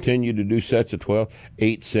want to continue to do sets of 12,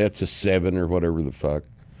 8 sets of 7 or whatever the fuck,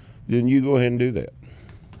 then you go ahead and do that.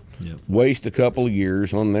 Yep. Waste a couple of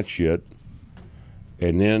years on that shit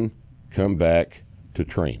and then come back to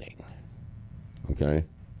training. Okay?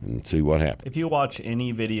 And see what happens. If you watch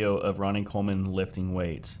any video of Ronnie Coleman lifting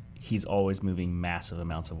weights, he's always moving massive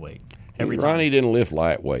amounts of weight. Every time. Ronnie didn't lift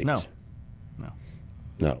light weights. No.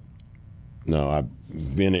 No,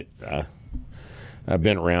 I've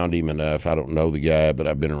been around him enough. I don't know the guy, but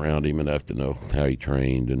I've been around him enough to know how he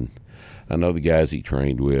trained, and I know the guys he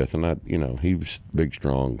trained with, and he was a big,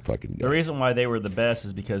 strong fucking guy. The reason why they were the best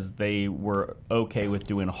is because they were okay with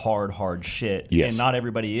doing hard shit. Yes. And not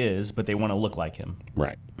everybody is, but they want to look like him.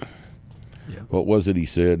 Right. Yeah. What was it he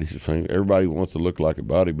said? He said, everybody wants to look like a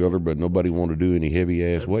bodybuilder, but nobody want to do any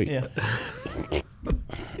heavy-ass weight. Yeah.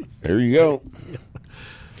 There you go.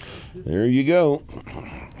 There you go.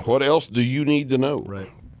 What else do you need to know? Right.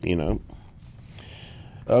 You know.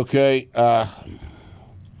 Okay.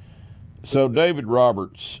 So David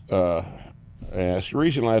Roberts asked,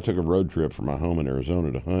 recently I took a road trip from my home in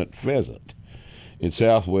Arizona to hunt pheasant in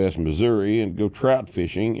southwest Missouri and go trout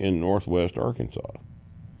fishing in northwest Arkansas.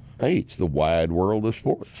 Hey, it's the wide world of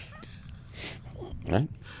sports. Right?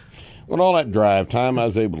 With all that drive time, I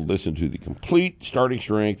was able to listen to the complete starting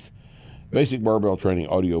strength basic barbell training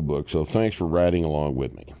audiobook, so thanks for riding along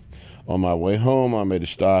with me. On my way home, I made a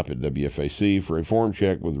stop at WFAC for a form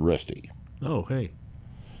check with Rusty. Oh, hey.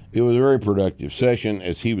 It was a very productive session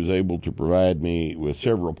as he was able to provide me with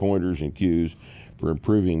several pointers and cues for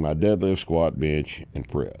improving my deadlift, squat, bench, and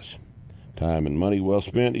press. Time and money well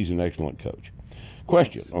spent. He's an excellent coach.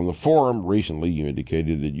 Question. On the forum recently, you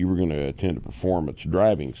indicated that you were going to attend a performance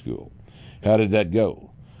driving school. How did that go?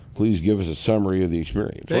 Please give us a summary of the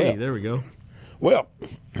experience. Hey, there we go. Well,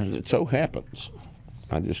 as it so happens,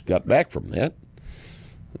 I just got back from that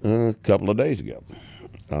a couple of days ago.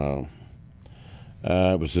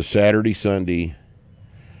 It was a Saturday, Sunday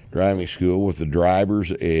driving school with the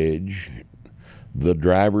Driver's Edge,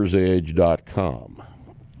 thedriversedge.com.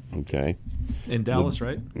 Okay. In Dallas,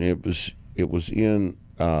 right? It was in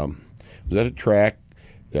was at a track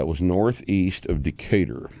that was northeast of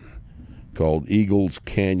Decatur called Eagles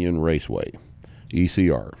Canyon Raceway,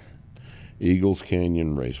 ECR. Eagles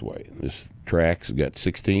Canyon Raceway. This track's got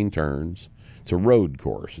 16 turns. It's a road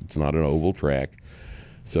course. It's not an oval track.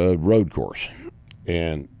 It's a road course.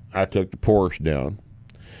 And I took the Porsche down.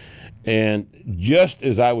 And just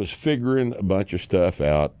as I was figuring a bunch of stuff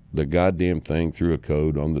out, the goddamn thing threw a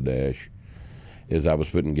code on the dash as I was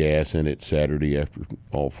putting gas in it Saturday after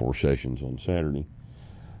all 4 sessions on Saturday.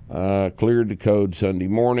 Cleared the code Sunday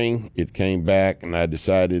morning. It came back, and I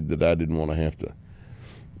decided that I didn't want to have to,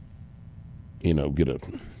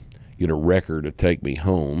 get a wrecker to take me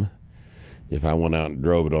home if I went out and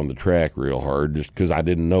drove it on the track real hard, just because I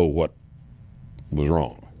didn't know what was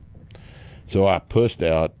wrong. So I pushed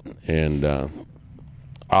out and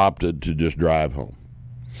opted to just drive home.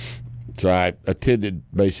 So I attended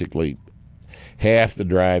basically half the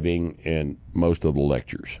driving and most of the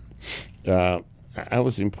lectures. I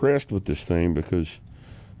was impressed with this thing because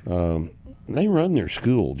they run their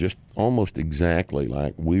school just almost exactly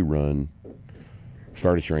like we run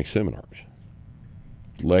starting strength seminars.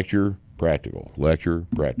 Lecture, practical, lecture,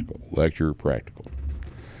 practical, lecture, practical.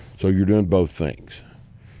 So you're doing both things.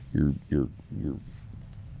 You're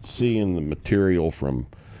seeing the material from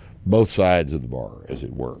both sides of the bar, as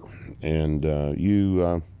it were. And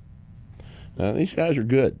these guys are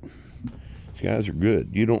good. These guys are good.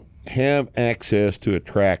 You don't have access to a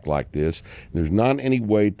track like this. There's not any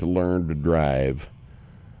way to learn to drive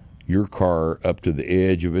your car up to the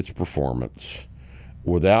edge of its performance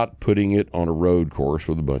without putting it on a road course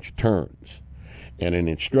with a bunch of turns. And an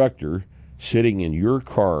instructor sitting in your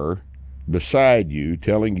car beside you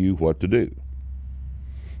telling you what to do.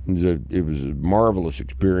 It was a marvelous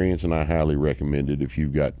experience, and I highly recommend it if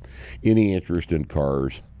you've got any interest in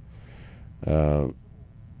cars. And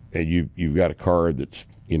you've got a car that's,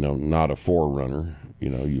 not a 4Runner.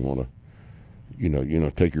 You want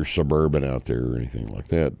to, take your Suburban out there or anything like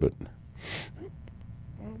that. But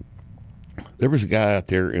there was a guy out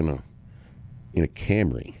there in a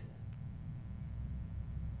Camry.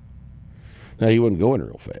 Now, he wasn't going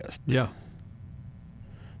real fast. Yeah.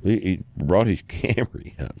 He brought his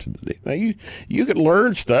Camry out to the day. Now, you could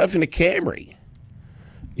learn stuff in a Camry.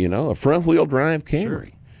 A front-wheel drive Camry. Sure.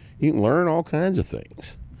 You can learn all kinds of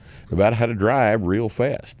things about how to drive real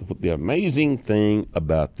fast. The amazing thing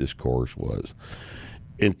about this course was,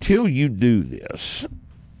 until you do this,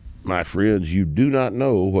 my friends, you do not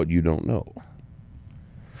know what you don't know.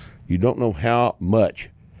 You don't know how much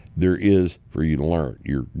there is for you to learn.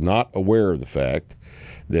 You're not aware of the fact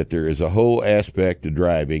that there is a whole aspect of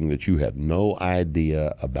driving that you have no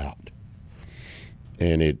idea about.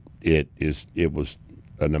 And it was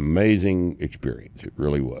an amazing experience. It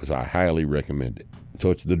really was. I highly recommend it.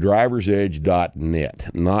 So it's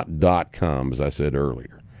thedriversedge.net, not .com, as I said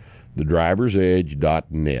earlier.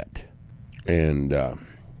 Thedriversedge.net. And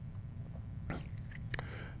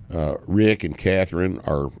Rick and Catherine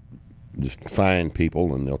are just fine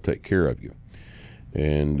people, and they'll take care of you.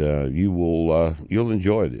 And you'll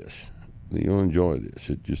enjoy this. You'll enjoy this.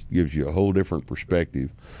 It just gives you a whole different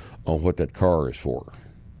perspective on what that car is for.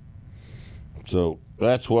 So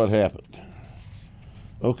that's what happened.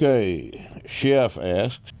 Okay, Chef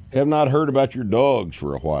asks, have not heard about your dogs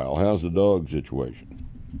for a while. How's the dog situation?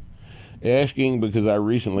 Asking because I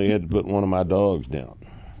recently had to put one of my dogs down.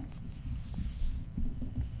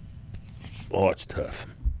 Oh, it's tough.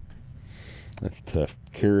 That's tough.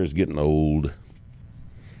 Kara's getting old.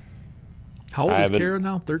 How old is Kara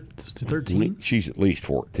now? 13? She's at least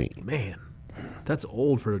 14. Man, that's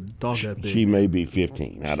old for a dog that big. She may be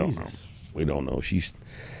 15. I don't know. We don't know. She's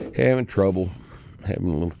having a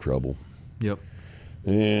little trouble. Yep.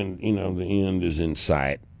 And, the end is in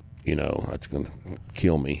sight. That's going to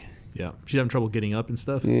kill me. Yeah. She's having trouble getting up and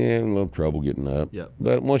stuff? Yeah, a little trouble getting up. Yep.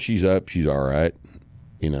 But once she's up, she's all right.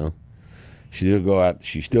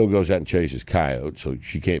 She still goes out and chases coyotes, so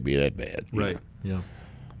she can't be that bad. Right. Yeah.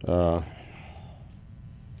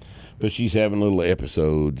 But she's having little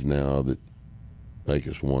episodes now that make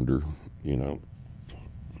us wonder, Little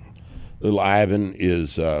Ivan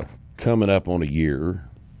is coming up on a year.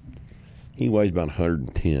 He weighs about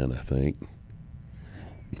 110, I think.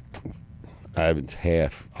 Ivan's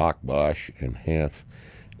half Akbash and half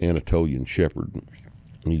Anatolian Shepherd.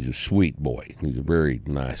 He's a sweet boy. He's a very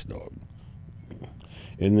nice dog.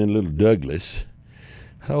 And then little Douglas.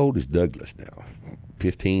 How old is Douglas now?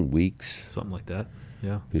 15 weeks? Something like that,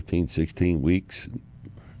 yeah. 15, 16 weeks.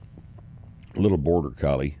 Little border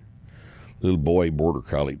collie. Little boy border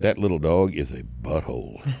collie. That little dog is a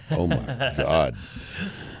butthole. Oh, my God.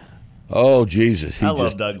 Oh, Jesus. I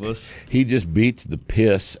love Douglas. He just beats the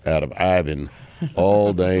piss out of Ivan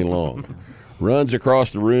all day long. Runs across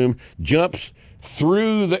the room, jumps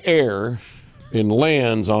through the air, and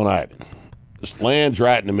lands on Ivan. Just lands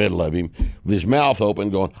right in the middle of him with his mouth open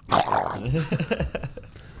going,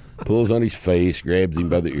 pulls on his face, grabs him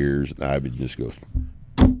by the ears, and Ivan just goes,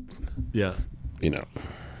 yeah.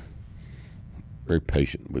 Very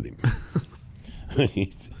patient with him.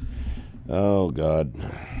 Oh, God.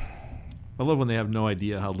 I love when they have no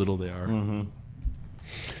idea how little they are. Mm-hmm.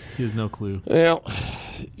 He has no clue. Well,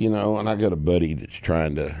 and I got a buddy that's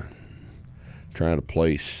trying to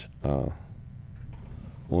place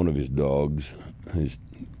one of his dogs. His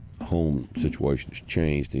home situation has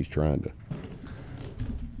changed. He's trying to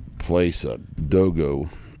place a Dogo.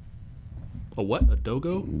 A what? A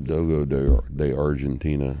Dogo? Dogo de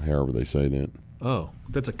Argentina, however they say that. Oh,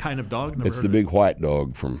 that's a kind of dog? Never It's heard the of big white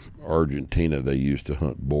dog from Argentina they used to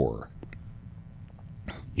hunt boar.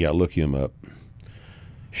 Yeah, look him up.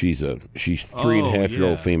 She's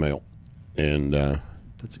 3.5-year-old female, and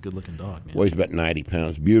that's a good-looking dog, man. Weighs about 90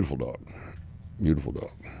 pounds. Beautiful dog. Beautiful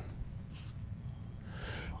dog.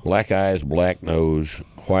 Black eyes, black nose,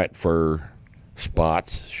 white fur,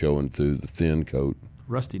 spots showing through the thin coat.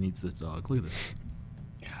 Rusty needs this dog. Look at this.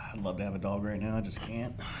 God, I'd love to have a dog right now. I just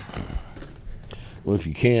can't. Well, if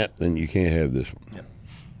you can't, then you can't have this one. Yep.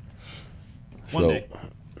 So, One day.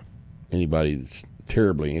 anybody that's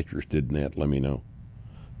terribly interested in that, let me know.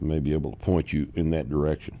 I may be able to point you in that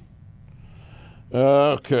direction.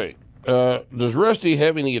 Okay. Does Rusty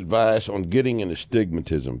have any advice on getting an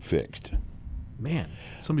astigmatism fixed? Man,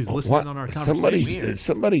 somebody's listening What? on our conversation.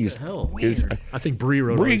 Somebody's. Hell, Weird. I think Bree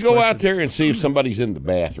wrote. all Bree, these go out questions. there and see if somebody's in the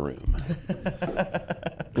bathroom.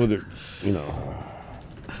 Whether,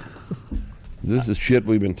 this is shit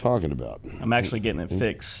we've been talking about. I'm actually getting it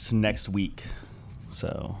fixed next week.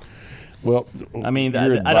 So, Well, I mean, your I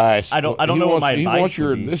don't- advice. I don't know what my he advice wants your.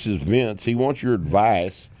 would be. This is Vince. He wants your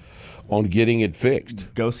advice on getting it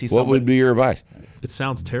fixed. Go see What would somebody- be your advice? It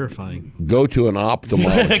sounds terrifying. Go to an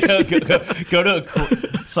ophthalmologist. go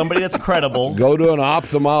to somebody that's credible. Go to an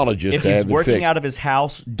ophthalmologist If to he's have it working fixed. out of his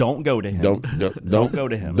house, don't go to him. Don't go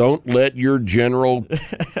to him. Don't let your general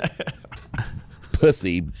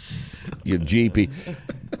pussy, your GP,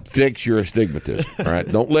 fix your astigmatism. All right,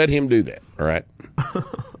 don't let him do that. All right.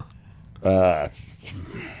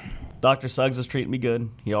 Dr. Suggs is treating me good.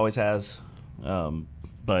 He always has.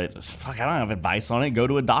 But fuck, I don't have advice on it. Go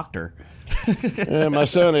to a doctor. My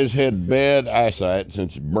son has had bad eyesight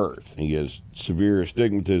since birth. He has severe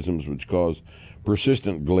astigmatisms, which cause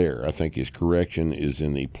persistent glare. I think his correction is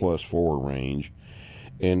in the +4 range,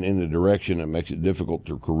 and in the direction that makes it difficult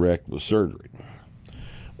to correct with surgery.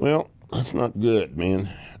 Well, that's not good, man.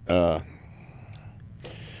 Depending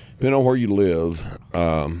on where you live,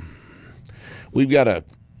 we got a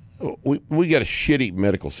shitty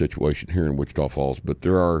medical situation here in Wichita Falls, but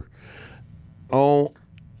there are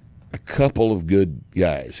a couple of good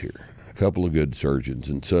guys here, a couple of good surgeons,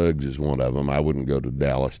 and Suggs is one of them. I wouldn't go to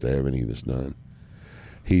Dallas to have any of this done.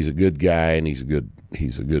 He's a good guy, and he's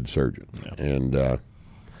a good surgeon, and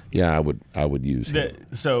I would use him.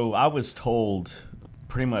 So I was told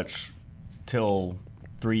pretty much till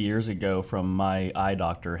 3 years ago from my eye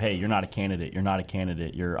doctor, hey, you're not a candidate. You're not a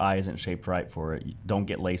candidate. Your eye isn't shaped right for it. Don't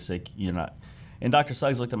get LASIK. You're not. And Dr.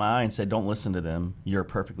 Suggs looked at my eye and said, don't listen to them. You're a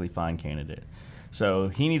perfectly fine candidate. So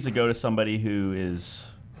he needs to go to somebody who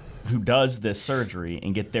does this surgery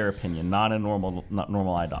and get their opinion, not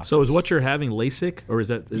normal eye doctor. So is what you're having LASIK, or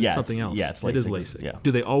is it Yeah, something it's- else? yeah, it's It is LASIK, LASIK. yeah.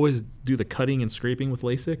 Do they always do the cutting and scraping with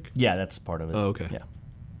LASIK? Yeah, that's part of it. Oh, okay. Yeah.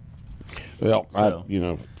 Well, So- I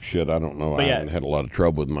don't know. But I yeah. haven't had a lot of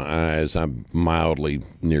trouble with my eyes. I'm mildly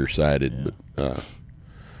nearsighted, but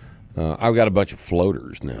I've got a bunch of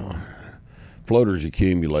floaters now. Floaters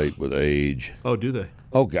accumulate with age. Oh, do they?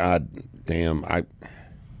 Oh, God damn.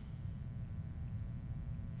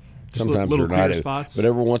 Just Sometimes little they're not, clear spots? but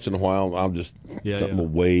every once in a while, I'll just Yeah, something yeah. will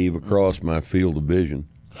wave across my field of vision,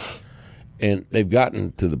 and they've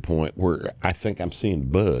gotten to the point where I think I'm seeing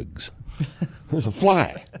bugs. There's a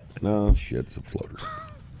fly. No shit, it's a floater.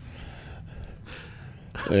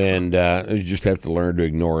 And you just have to learn to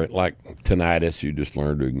ignore it. Like tinnitus, you just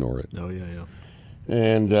learn to ignore it. Oh, yeah, yeah.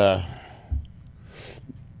 And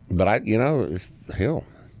but if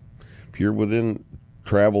you're within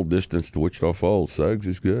travel distance to Wichita Falls, Suggs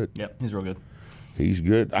is good. Yep, he's real good. He's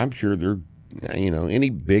good. I'm sure any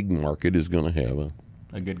big market is going to have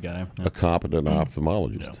A good guy. a competent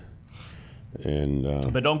ophthalmologist. And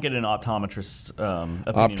But don't get an optometrist's opinion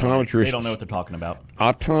on it. Optometrists- They don't know what they're talking about.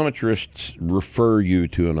 optometrists refer you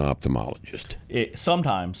to an ophthalmologist.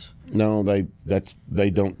 Sometimes. No, they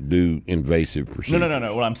don't do invasive procedures.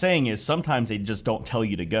 No. What I'm saying is sometimes they just don't tell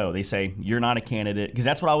you to go. They say, you're not a candidate. Because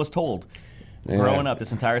that's what I was told growing up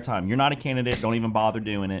this entire time. You're not a candidate. Don't even bother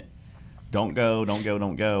doing it. Don't go.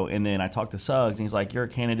 And then I talked to Suggs, and he's like, you're a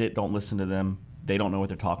candidate. Don't listen to them. They don't know what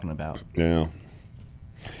they're talking about. Yeah.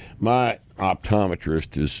 My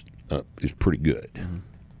optometrist is pretty good.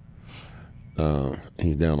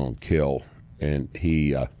 He's down on Kell, and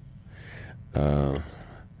he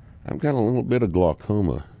I've got a little bit of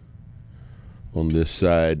glaucoma on this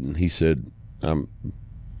side, and he said, I'm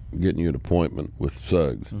getting you an appointment with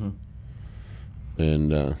Suggs.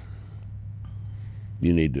 And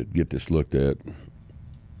you need to get this looked at.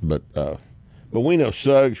 But we know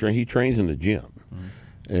Suggs, he trains in the gym.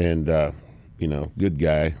 And, good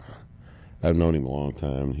guy. I've known him a long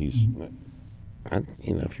time. He's,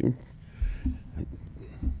 if you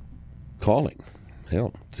call him,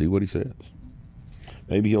 hell, see what he says.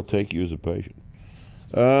 Maybe he'll take you as a patient.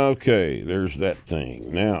 Okay, there's that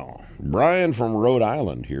thing. Now, Brian from Rhode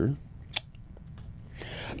Island here.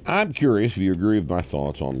 I'm curious if you agree with my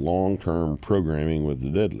thoughts on long-term programming with the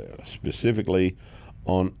deadlift, specifically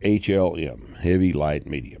on HLM, heavy, light,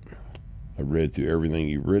 medium. I've read through everything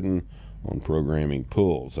you've written on programming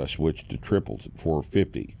pulls. I switched to triples at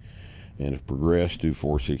 450 and have progressed to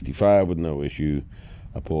 465 with no issue.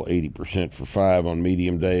 I pull 80% for 5 on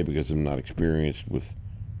medium day because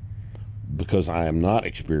I am not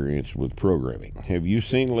experienced with programming. Have you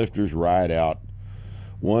seen lifters ride out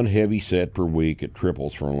one heavy set per week at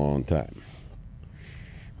triples for a long time?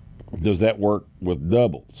 Does that work with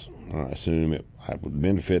doubles? I assume I would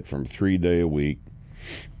benefit from 3-day a week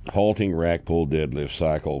halting rack pull deadlift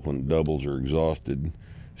cycle when doubles are exhausted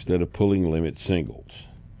instead of pulling limit singles.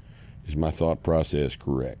 Is my thought process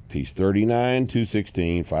correct? He's 39,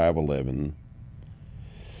 216, 5'11".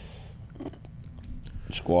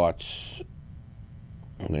 Squats,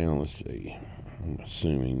 now let's see, I'm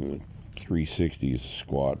assuming 360 is a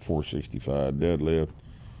squat, 465 deadlift,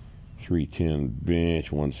 310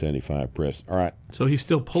 bench, 175 press. All right. So he's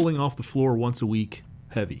still pulling off the floor once a week,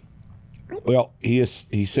 heavy. Well, he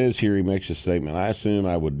says here, he makes a statement, I assume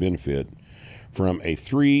I would benefit from a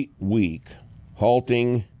 3-week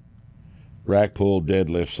halting rack pull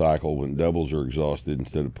deadlift cycle when doubles are exhausted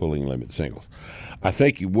instead of pulling limit singles. I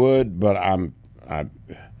think you would, but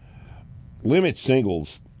limit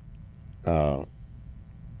singles are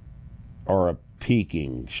a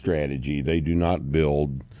peaking strategy. They do not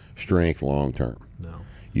build strength long term. No.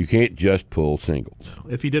 You can't just pull singles.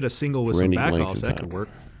 If he did a single with For some any back length offs, of that time. could work.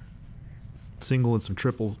 Single and some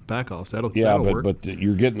triple back offs. That'll work. but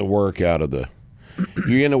you're getting the work out of the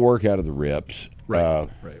reps. Right.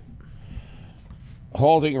 Right.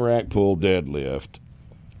 Halting rack pull deadlift.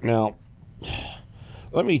 Now,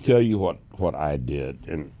 let me tell you what I did,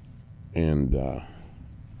 and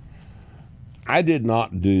I did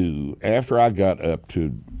not do, after I got up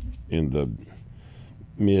to in the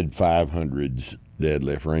mid 500s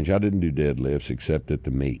deadlift range, I didn't do deadlifts except at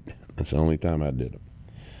the meet. That's the only time I did them.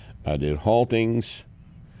 I did haltings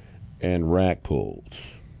and rack pulls,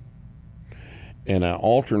 and I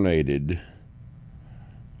alternated.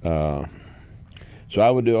 So I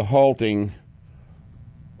would do a halting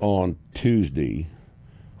on Tuesday,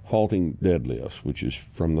 halting deadlifts, which is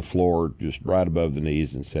from the floor just right above the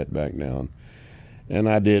knees and set back down. And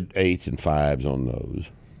I did 8s and 5s on those.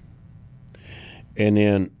 And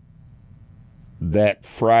then that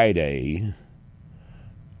Friday,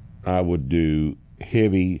 I would do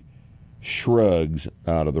heavy shrugs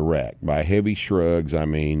out of the rack. By heavy shrugs, I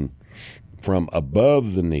mean from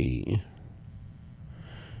above the knee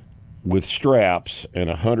with straps and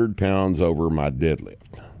 100 pounds over my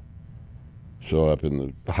deadlift. So up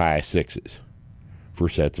in the high 6s for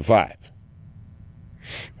sets of 5.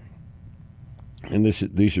 And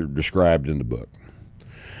these are described in the book.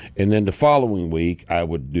 And then the following week, I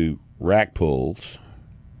would do rack pulls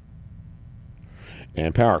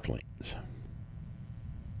and power cleans.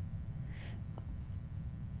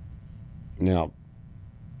 Now,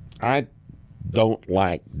 I don't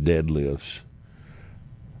like deadlifts,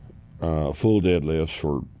 full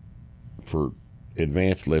deadlifts for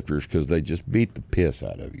advanced lifters because they just beat the piss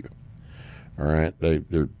out of you. All right,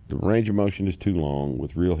 the range of motion is too long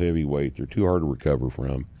with real heavy weight. They're too hard to recover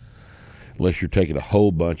from, unless you're taking a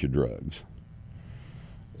whole bunch of drugs.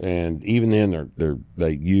 And even then,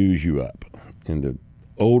 they use you up. And the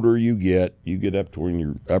older you get up to in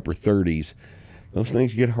your upper 30s, those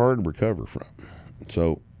things get hard to recover from.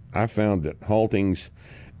 So I found that haltings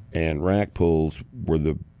and rack pulls were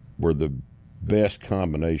the best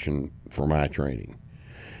combination for my training.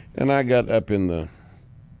 And I got up in the,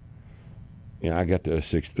 I got to a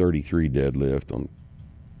 633 deadlift on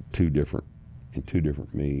two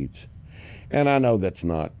different meets. And I know that's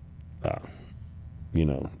not,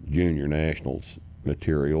 junior nationals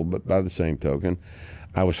material, but by the same token,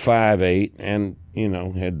 I was 5'8" and,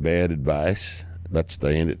 had bad advice about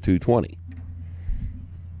staying at 220.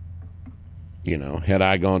 Had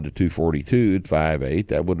I gone to 242 at 5'8",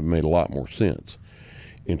 that would have made a lot more sense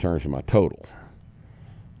in terms of my total.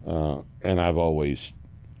 And I've always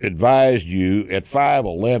advised you at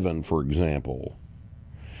 5'11", for example,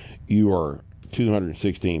 you are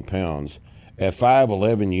 216 pounds. At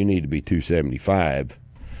 5'11", you need to be 275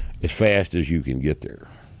 as fast as you can get there.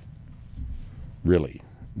 Really,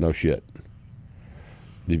 no shit.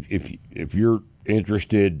 If you're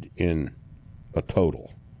interested in a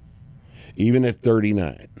total, even at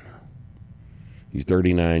 39, he's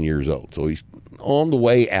 39 years old, so he's on the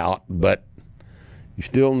way out, but you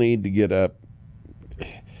still need to get up.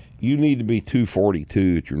 You need to be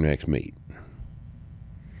 242 at your next meet.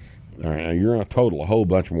 All right, now you're going to total a whole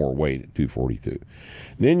bunch more weight at 242.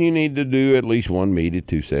 Then you need to do at least one meet at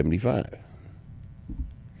 275.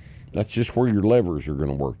 That's just where your levers are going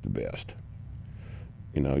to work the best.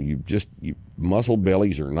 Muscle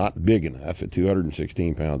bellies are not big enough at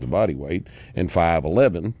 216 pounds of body weight and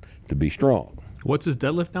 5'11" to be strong. What's his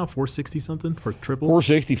deadlift now? 460 something for triple?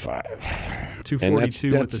 465.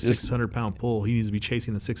 242 with the that's 600-pound pull. He needs to be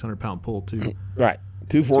chasing the 600-pound pull, too. Right.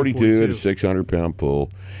 242 at a 600-pound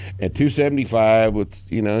pull. And 275 with,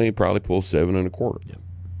 he probably pulls 7 1/4. Yep.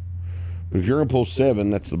 But if you're going to pull 7,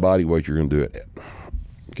 that's the body weight you're going to do it at.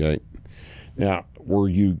 Okay? Now, were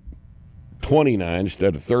you 29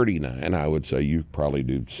 instead of 39, I would say you probably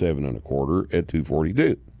do 7 1/4 at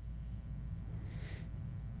 242.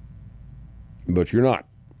 But you're not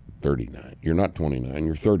 39. You're not 29.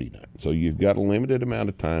 You're 39. So you've got a limited amount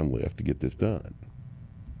of time left to get this done.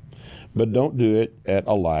 But don't do it at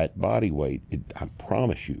a light body weight. I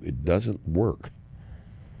promise you, it doesn't work.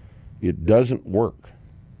 It doesn't work.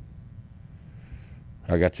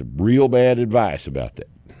 I got some real bad advice about that,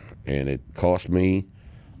 and it cost me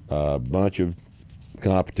a bunch of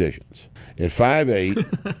competitions. At 5'8",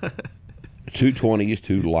 220 is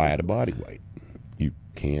too light a body weight. You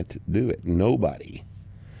can't do it. Nobody.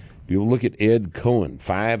 If you look at Ed Cohen,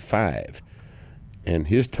 5'5", and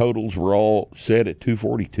his totals were all set at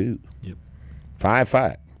 242. Yep.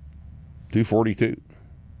 5'5", 242.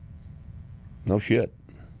 No shit.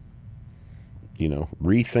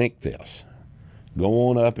 Rethink this. Go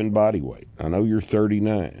on up in body weight. I know you're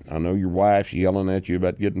 39. I know your wife's yelling at you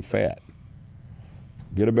about getting fat.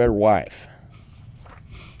 Get a better wife.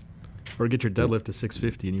 Or get your deadlift to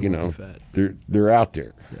 650 and you won't be fat. They're out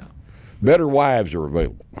there. Yeah. Better wives are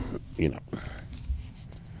available.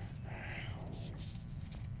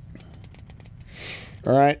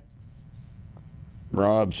 All right.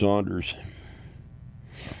 Rob Saunders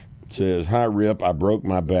says, "Hi, Rip. I broke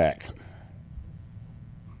my back."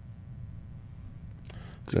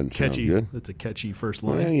 Doesn't sound good. That's a catchy first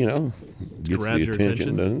Well, line. gets Grabs the your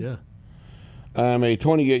attention, doesn't it? Yeah. I'm a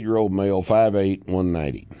 28-year-old male, 5'8",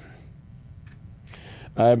 190.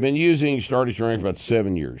 I've been using starting strength about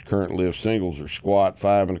 7 years. Current lift singles or squat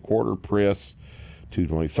 5 1/4, press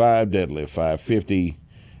 225, deadlift 550,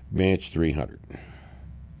 bench 300.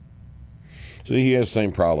 So he has the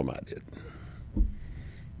same problem I did.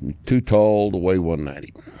 Too tall to weigh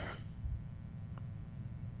 190.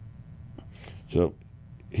 So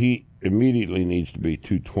he immediately needs to be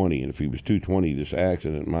 220, and if he was 220, this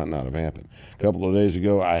accident might not have happened. A couple of days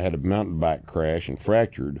ago, I had a mountain bike crash and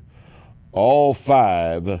fractured all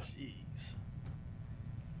 5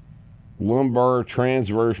 lumbar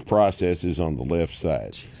transverse processes on the left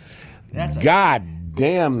side. God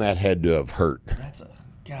damn, that had to have hurt.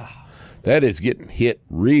 God. That is getting hit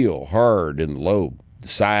real hard in the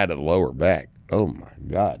side of the lower back. Oh my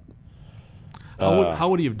God. How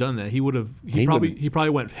would he have done that? He probably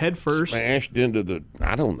went head first. Smashed into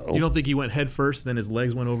I don't know. You don't think he went head first, then his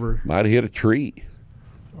legs went over? Might have hit a tree.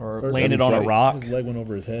 Or landed on a rock. His leg went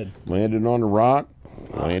over his head. Landed on the rock.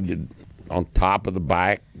 Landed on top of the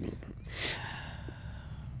bike.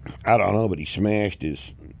 I don't know, but he smashed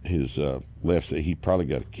his left side. He probably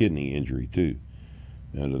got a kidney injury too.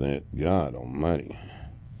 Under that, God Almighty.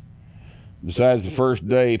 Besides the first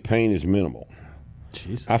day, pain is minimal.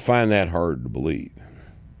 Jesus. I find that hard to believe.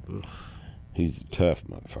 He's a tough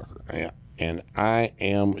motherfucker. And I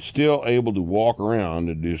am still able to walk around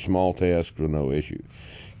and do small tasks with no issue.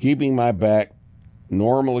 Keeping my back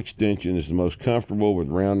normal extension is the most comfortable, with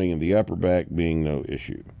rounding in the upper back being no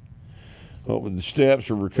issue. What would the steps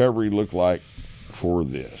of recovery look like for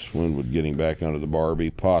this? When would getting back onto the bar be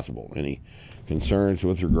possible? Any concerns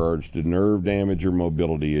with regards to nerve damage or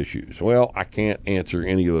mobility issues? Well, I can't answer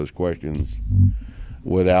any of those questions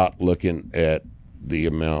without looking at the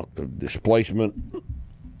amount of displacement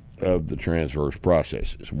of the transverse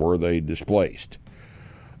processes. Were they displaced?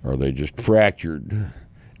 Are they just fractured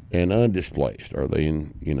and undisplaced? Are they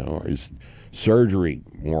is surgery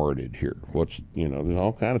warranted here? There's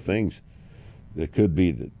all kind of things that could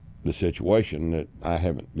be the situation that I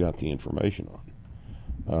haven't got the information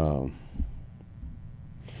on.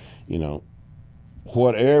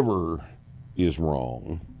 Whatever is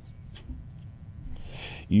wrong,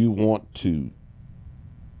 you want to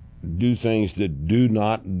do things that do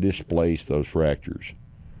not displace those fractures.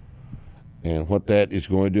 And what that is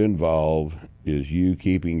going to involve is you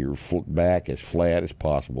keeping your back as flat as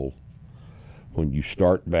possible when you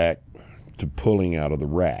start back to pulling out of the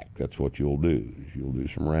rack. That's what you'll do. You'll do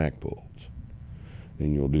some rack pulls.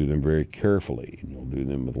 And you'll do them very carefully. And you'll do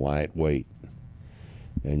them with light weight.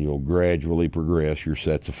 And you'll gradually progress your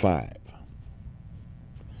sets of 5.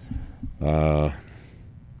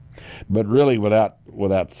 But really,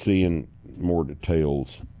 without seeing more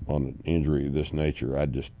details on an injury of this nature,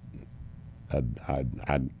 I'm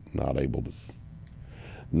not able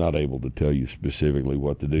to tell you specifically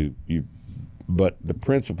what to do. But the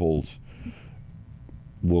principles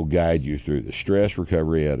will guide you through the stress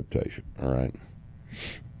recovery adaptation. All right.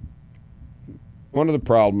 One of the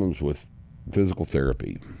problems with physical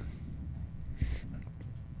therapy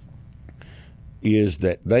is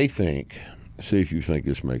that they think, see if you think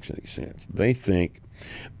this makes any sense, they think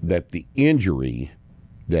that the injury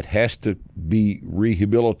that has to be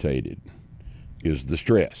rehabilitated is the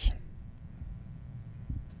stress.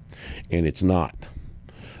 And it's not.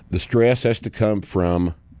 The stress has to come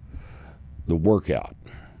from the workout,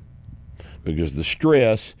 because the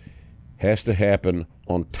stress has to happen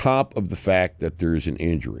on top of the fact that there's an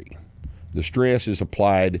injury. The stress is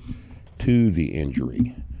applied to the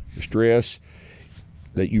injury. The stress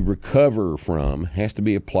that you recover from has to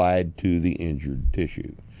be applied to the injured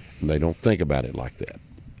tissue. And they don't think about it like that.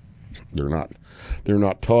 They're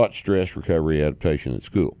not taught stress recovery adaptation at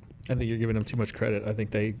school. I think you're giving them too much credit. I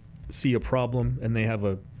think they see a problem and they have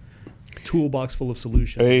a toolbox full of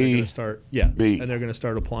solutions. They're going to start, and they're going to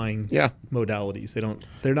start applying modalities.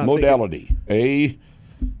 They're not modality. Modality.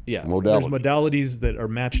 There's modalities that are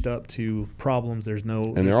matched up to problems.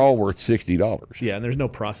 And they're all worth $60. Yeah, and there's no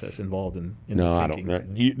process involved in no, thinking. I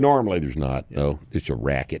don't. Normally, there's not. Yeah. No, it's a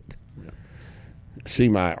racket. Yeah. See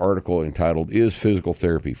my article entitled "Is Physical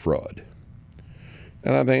Therapy Fraud?"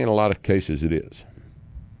 And I think in a lot of cases it is.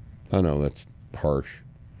 I know that's harsh,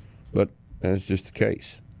 but that's just the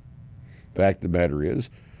case. Fact of the matter is,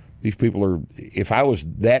 these people are, if I was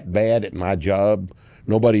that bad at my job,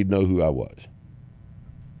 nobody'd know who I was.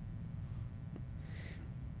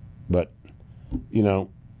 But,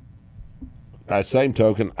 by the same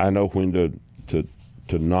token, I know when to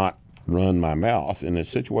not run my mouth. In a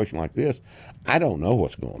situation like this, I don't know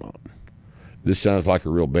what's going on. This sounds like a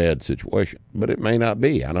real bad situation, but it may not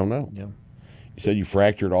be. I don't know. Yeah. You said you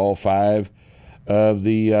fractured all 5 of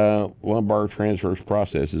the lumbar transverse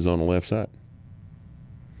processes on the left side.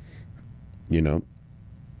 You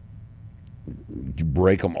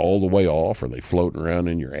break them all the way off? Are they floating around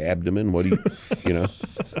in your abdomen? What do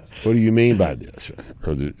what do you mean by this?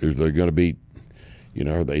 Are they going to be,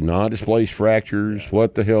 are they non-displaced fractures?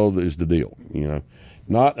 What the hell is the deal?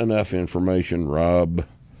 Not enough information, Rob.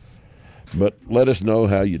 But let us know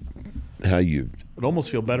how you. I'd almost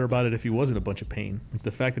feel better about it if he wasn't a bunch of pain. Like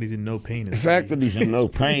the fact that he's in no pain. The fact that he's in no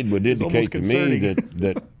pain would indicate to me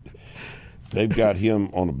that they've got him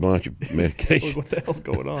on a bunch of medication. Look, what the hell's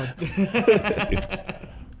going on?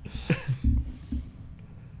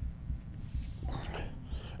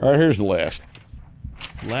 All right, here's the last.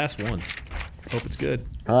 Last one. Hope it's good.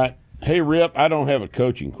 All right. Hey, Rip, I don't have a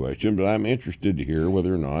coaching question, but I'm interested to hear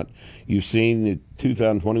whether or not you've seen the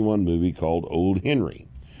 2021 movie called Old Henry,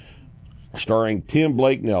 starring Tim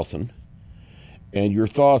Blake Nelson, and your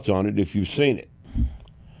thoughts on it if you've seen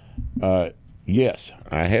it. Yes,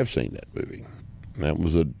 I have seen that movie.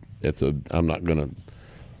 I'm not going to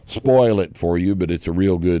spoil it for you, but it's a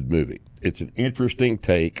real good movie. It's an interesting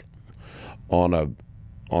take on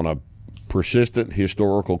a persistent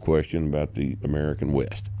historical question about the American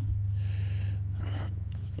West.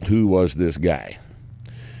 Who was this guy?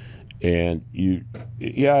 And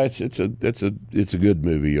it's a good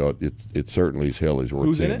movie. It certainly as hell is worth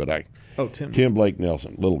Who's seeing. in it? But Tim Blake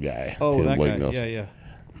Nelson, little guy. Tim that Blake guy. Nelson. Yeah.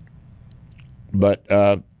 But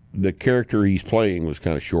the character he's playing was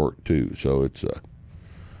kind of short too, so it's.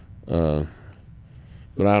 But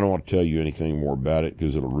I don't want to tell you anything more about it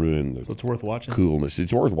because it'll ruin the. So it's worth watching. Coolness.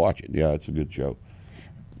 It's worth watching. Yeah, it's a good show.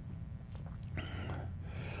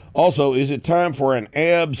 Also, is it time for an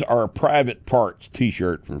Abs Are Private Parts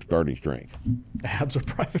T-shirt from Starting Strength? Abs are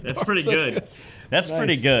private. That's parts. pretty good. That's Nice.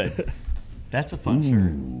 pretty good. That's a fun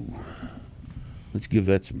shirt. Let's give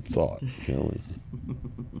that some thought, shall we?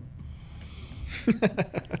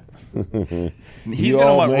 He's You going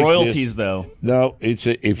to all want make royalties, though. No,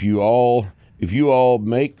 if you all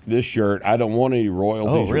make this shirt, I don't want any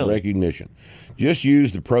royalties or really? recognition. Just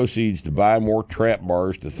use the proceeds to buy more trap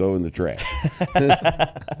bars to throw in the trash.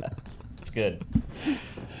 That's good.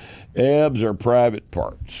 Abs Are Private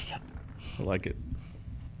Parts. I like it.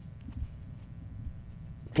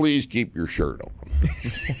 Please keep your shirt on.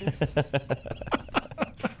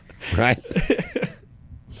 Right?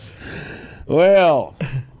 Well,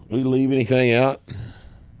 we leave anything out?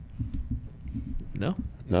 No.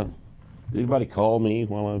 No. Did anybody call me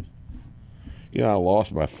while I was? I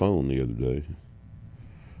lost my phone the other day.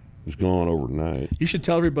 It was gone overnight. You should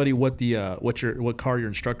tell everybody what car your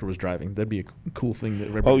instructor was driving. That'd be a cool thing that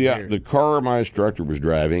everybody Oh yeah, hear. the car my instructor was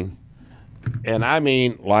driving, and I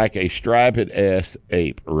mean like a striped ass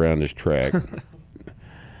ape around this track.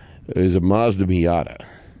 It was a Mazda Miata.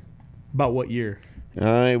 About what year?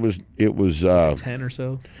 It was 10 or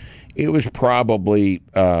so. It was probably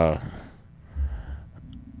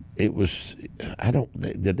it was. I don't.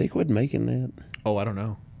 Did they quit making that? Oh, I don't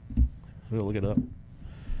know. We'll look it up.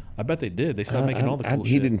 I bet they did. They stopped making all the cool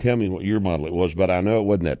He shit. didn't tell me what year model it was, but I know it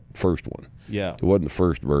wasn't that first one. Yeah. It wasn't the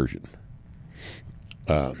first version.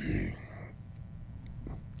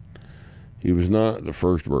 He was not the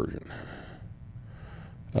first version.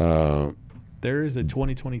 There is a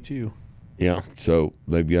 2022. Yeah, so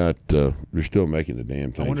they've got. They're still making the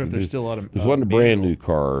damn thing. I wonder if there's still a lot of. This wasn't a brand new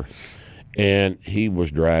car, and he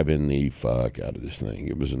was driving the fuck out of this thing.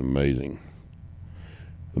 It was an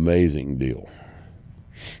amazing deal.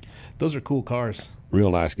 Those are cool cars. Real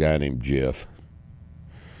nice guy named Jeff,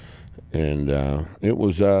 and it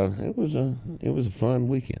was a fun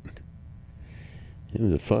weekend. It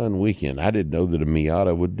was a fun weekend. I didn't know that a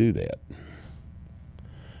Miata would do that.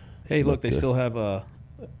 Hey, look, But, they still have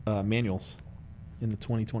manuals in the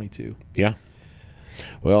 2022. Yeah.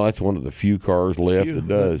 Well, that's one of the few cars left that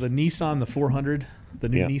does. The Nissan, the 400, the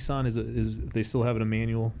new Yeah. Nissan is they still have it a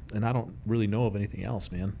manual, and I don't really know of anything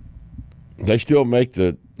else, man. They still make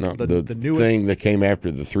the newest thing that came after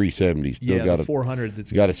the 370. Still Yeah, got the a 400.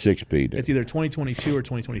 It's got a 6-speed. It's either 2022 or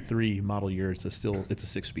 2023 model year. It's a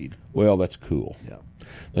 6-speed. Well, that's cool. Yeah,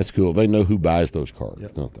 That's cool. They know who buys those cars,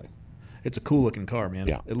 Yep. don't they? it's a cool looking car, man.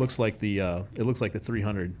 Yeah. It looks like the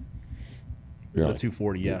 300, Really? the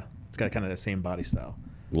 240. Yeah, it's got kind of that same body style.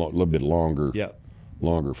 A little bit longer. Yeah.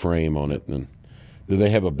 Longer frame on it. And do they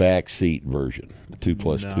have a back seat version? A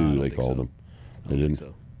 2+2 No, I don't they think called so. them. I They don't didn't.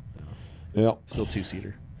 think so. Yeah. Still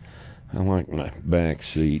 2-seater. I like my back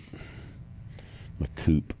seat, my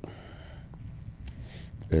coupe,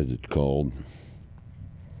 as it's called.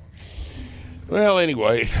 Well,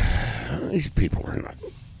 anyway, these people are not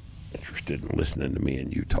interested in listening to me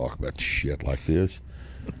and you talk about shit like this.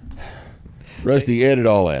 Rusty, edit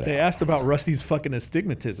all that They out. asked about Rusty's fucking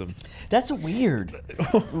astigmatism. That's weird.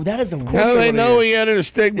 That is the worst. How do they over know here. he had an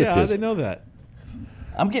astigmatism? Yeah, how do they know that?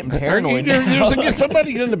 I'm getting Are you- paranoid now. There's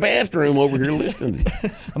somebody in the bathroom over here listening.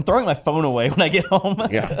 I'm throwing my phone away when I get home.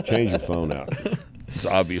 Yeah, change your phone out. It's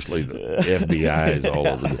obviously the FBI is all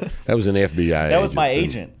over. That was an FBI. That was my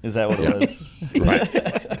agent. agent. Is that what it was?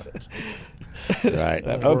 Right.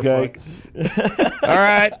 That poor Okay. All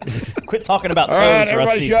right. Quit talking about toes, All right,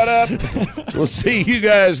 everybody Rusty. shut up. We'll see you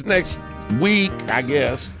guys next week, I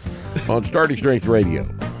guess, on Starting Strength Radio.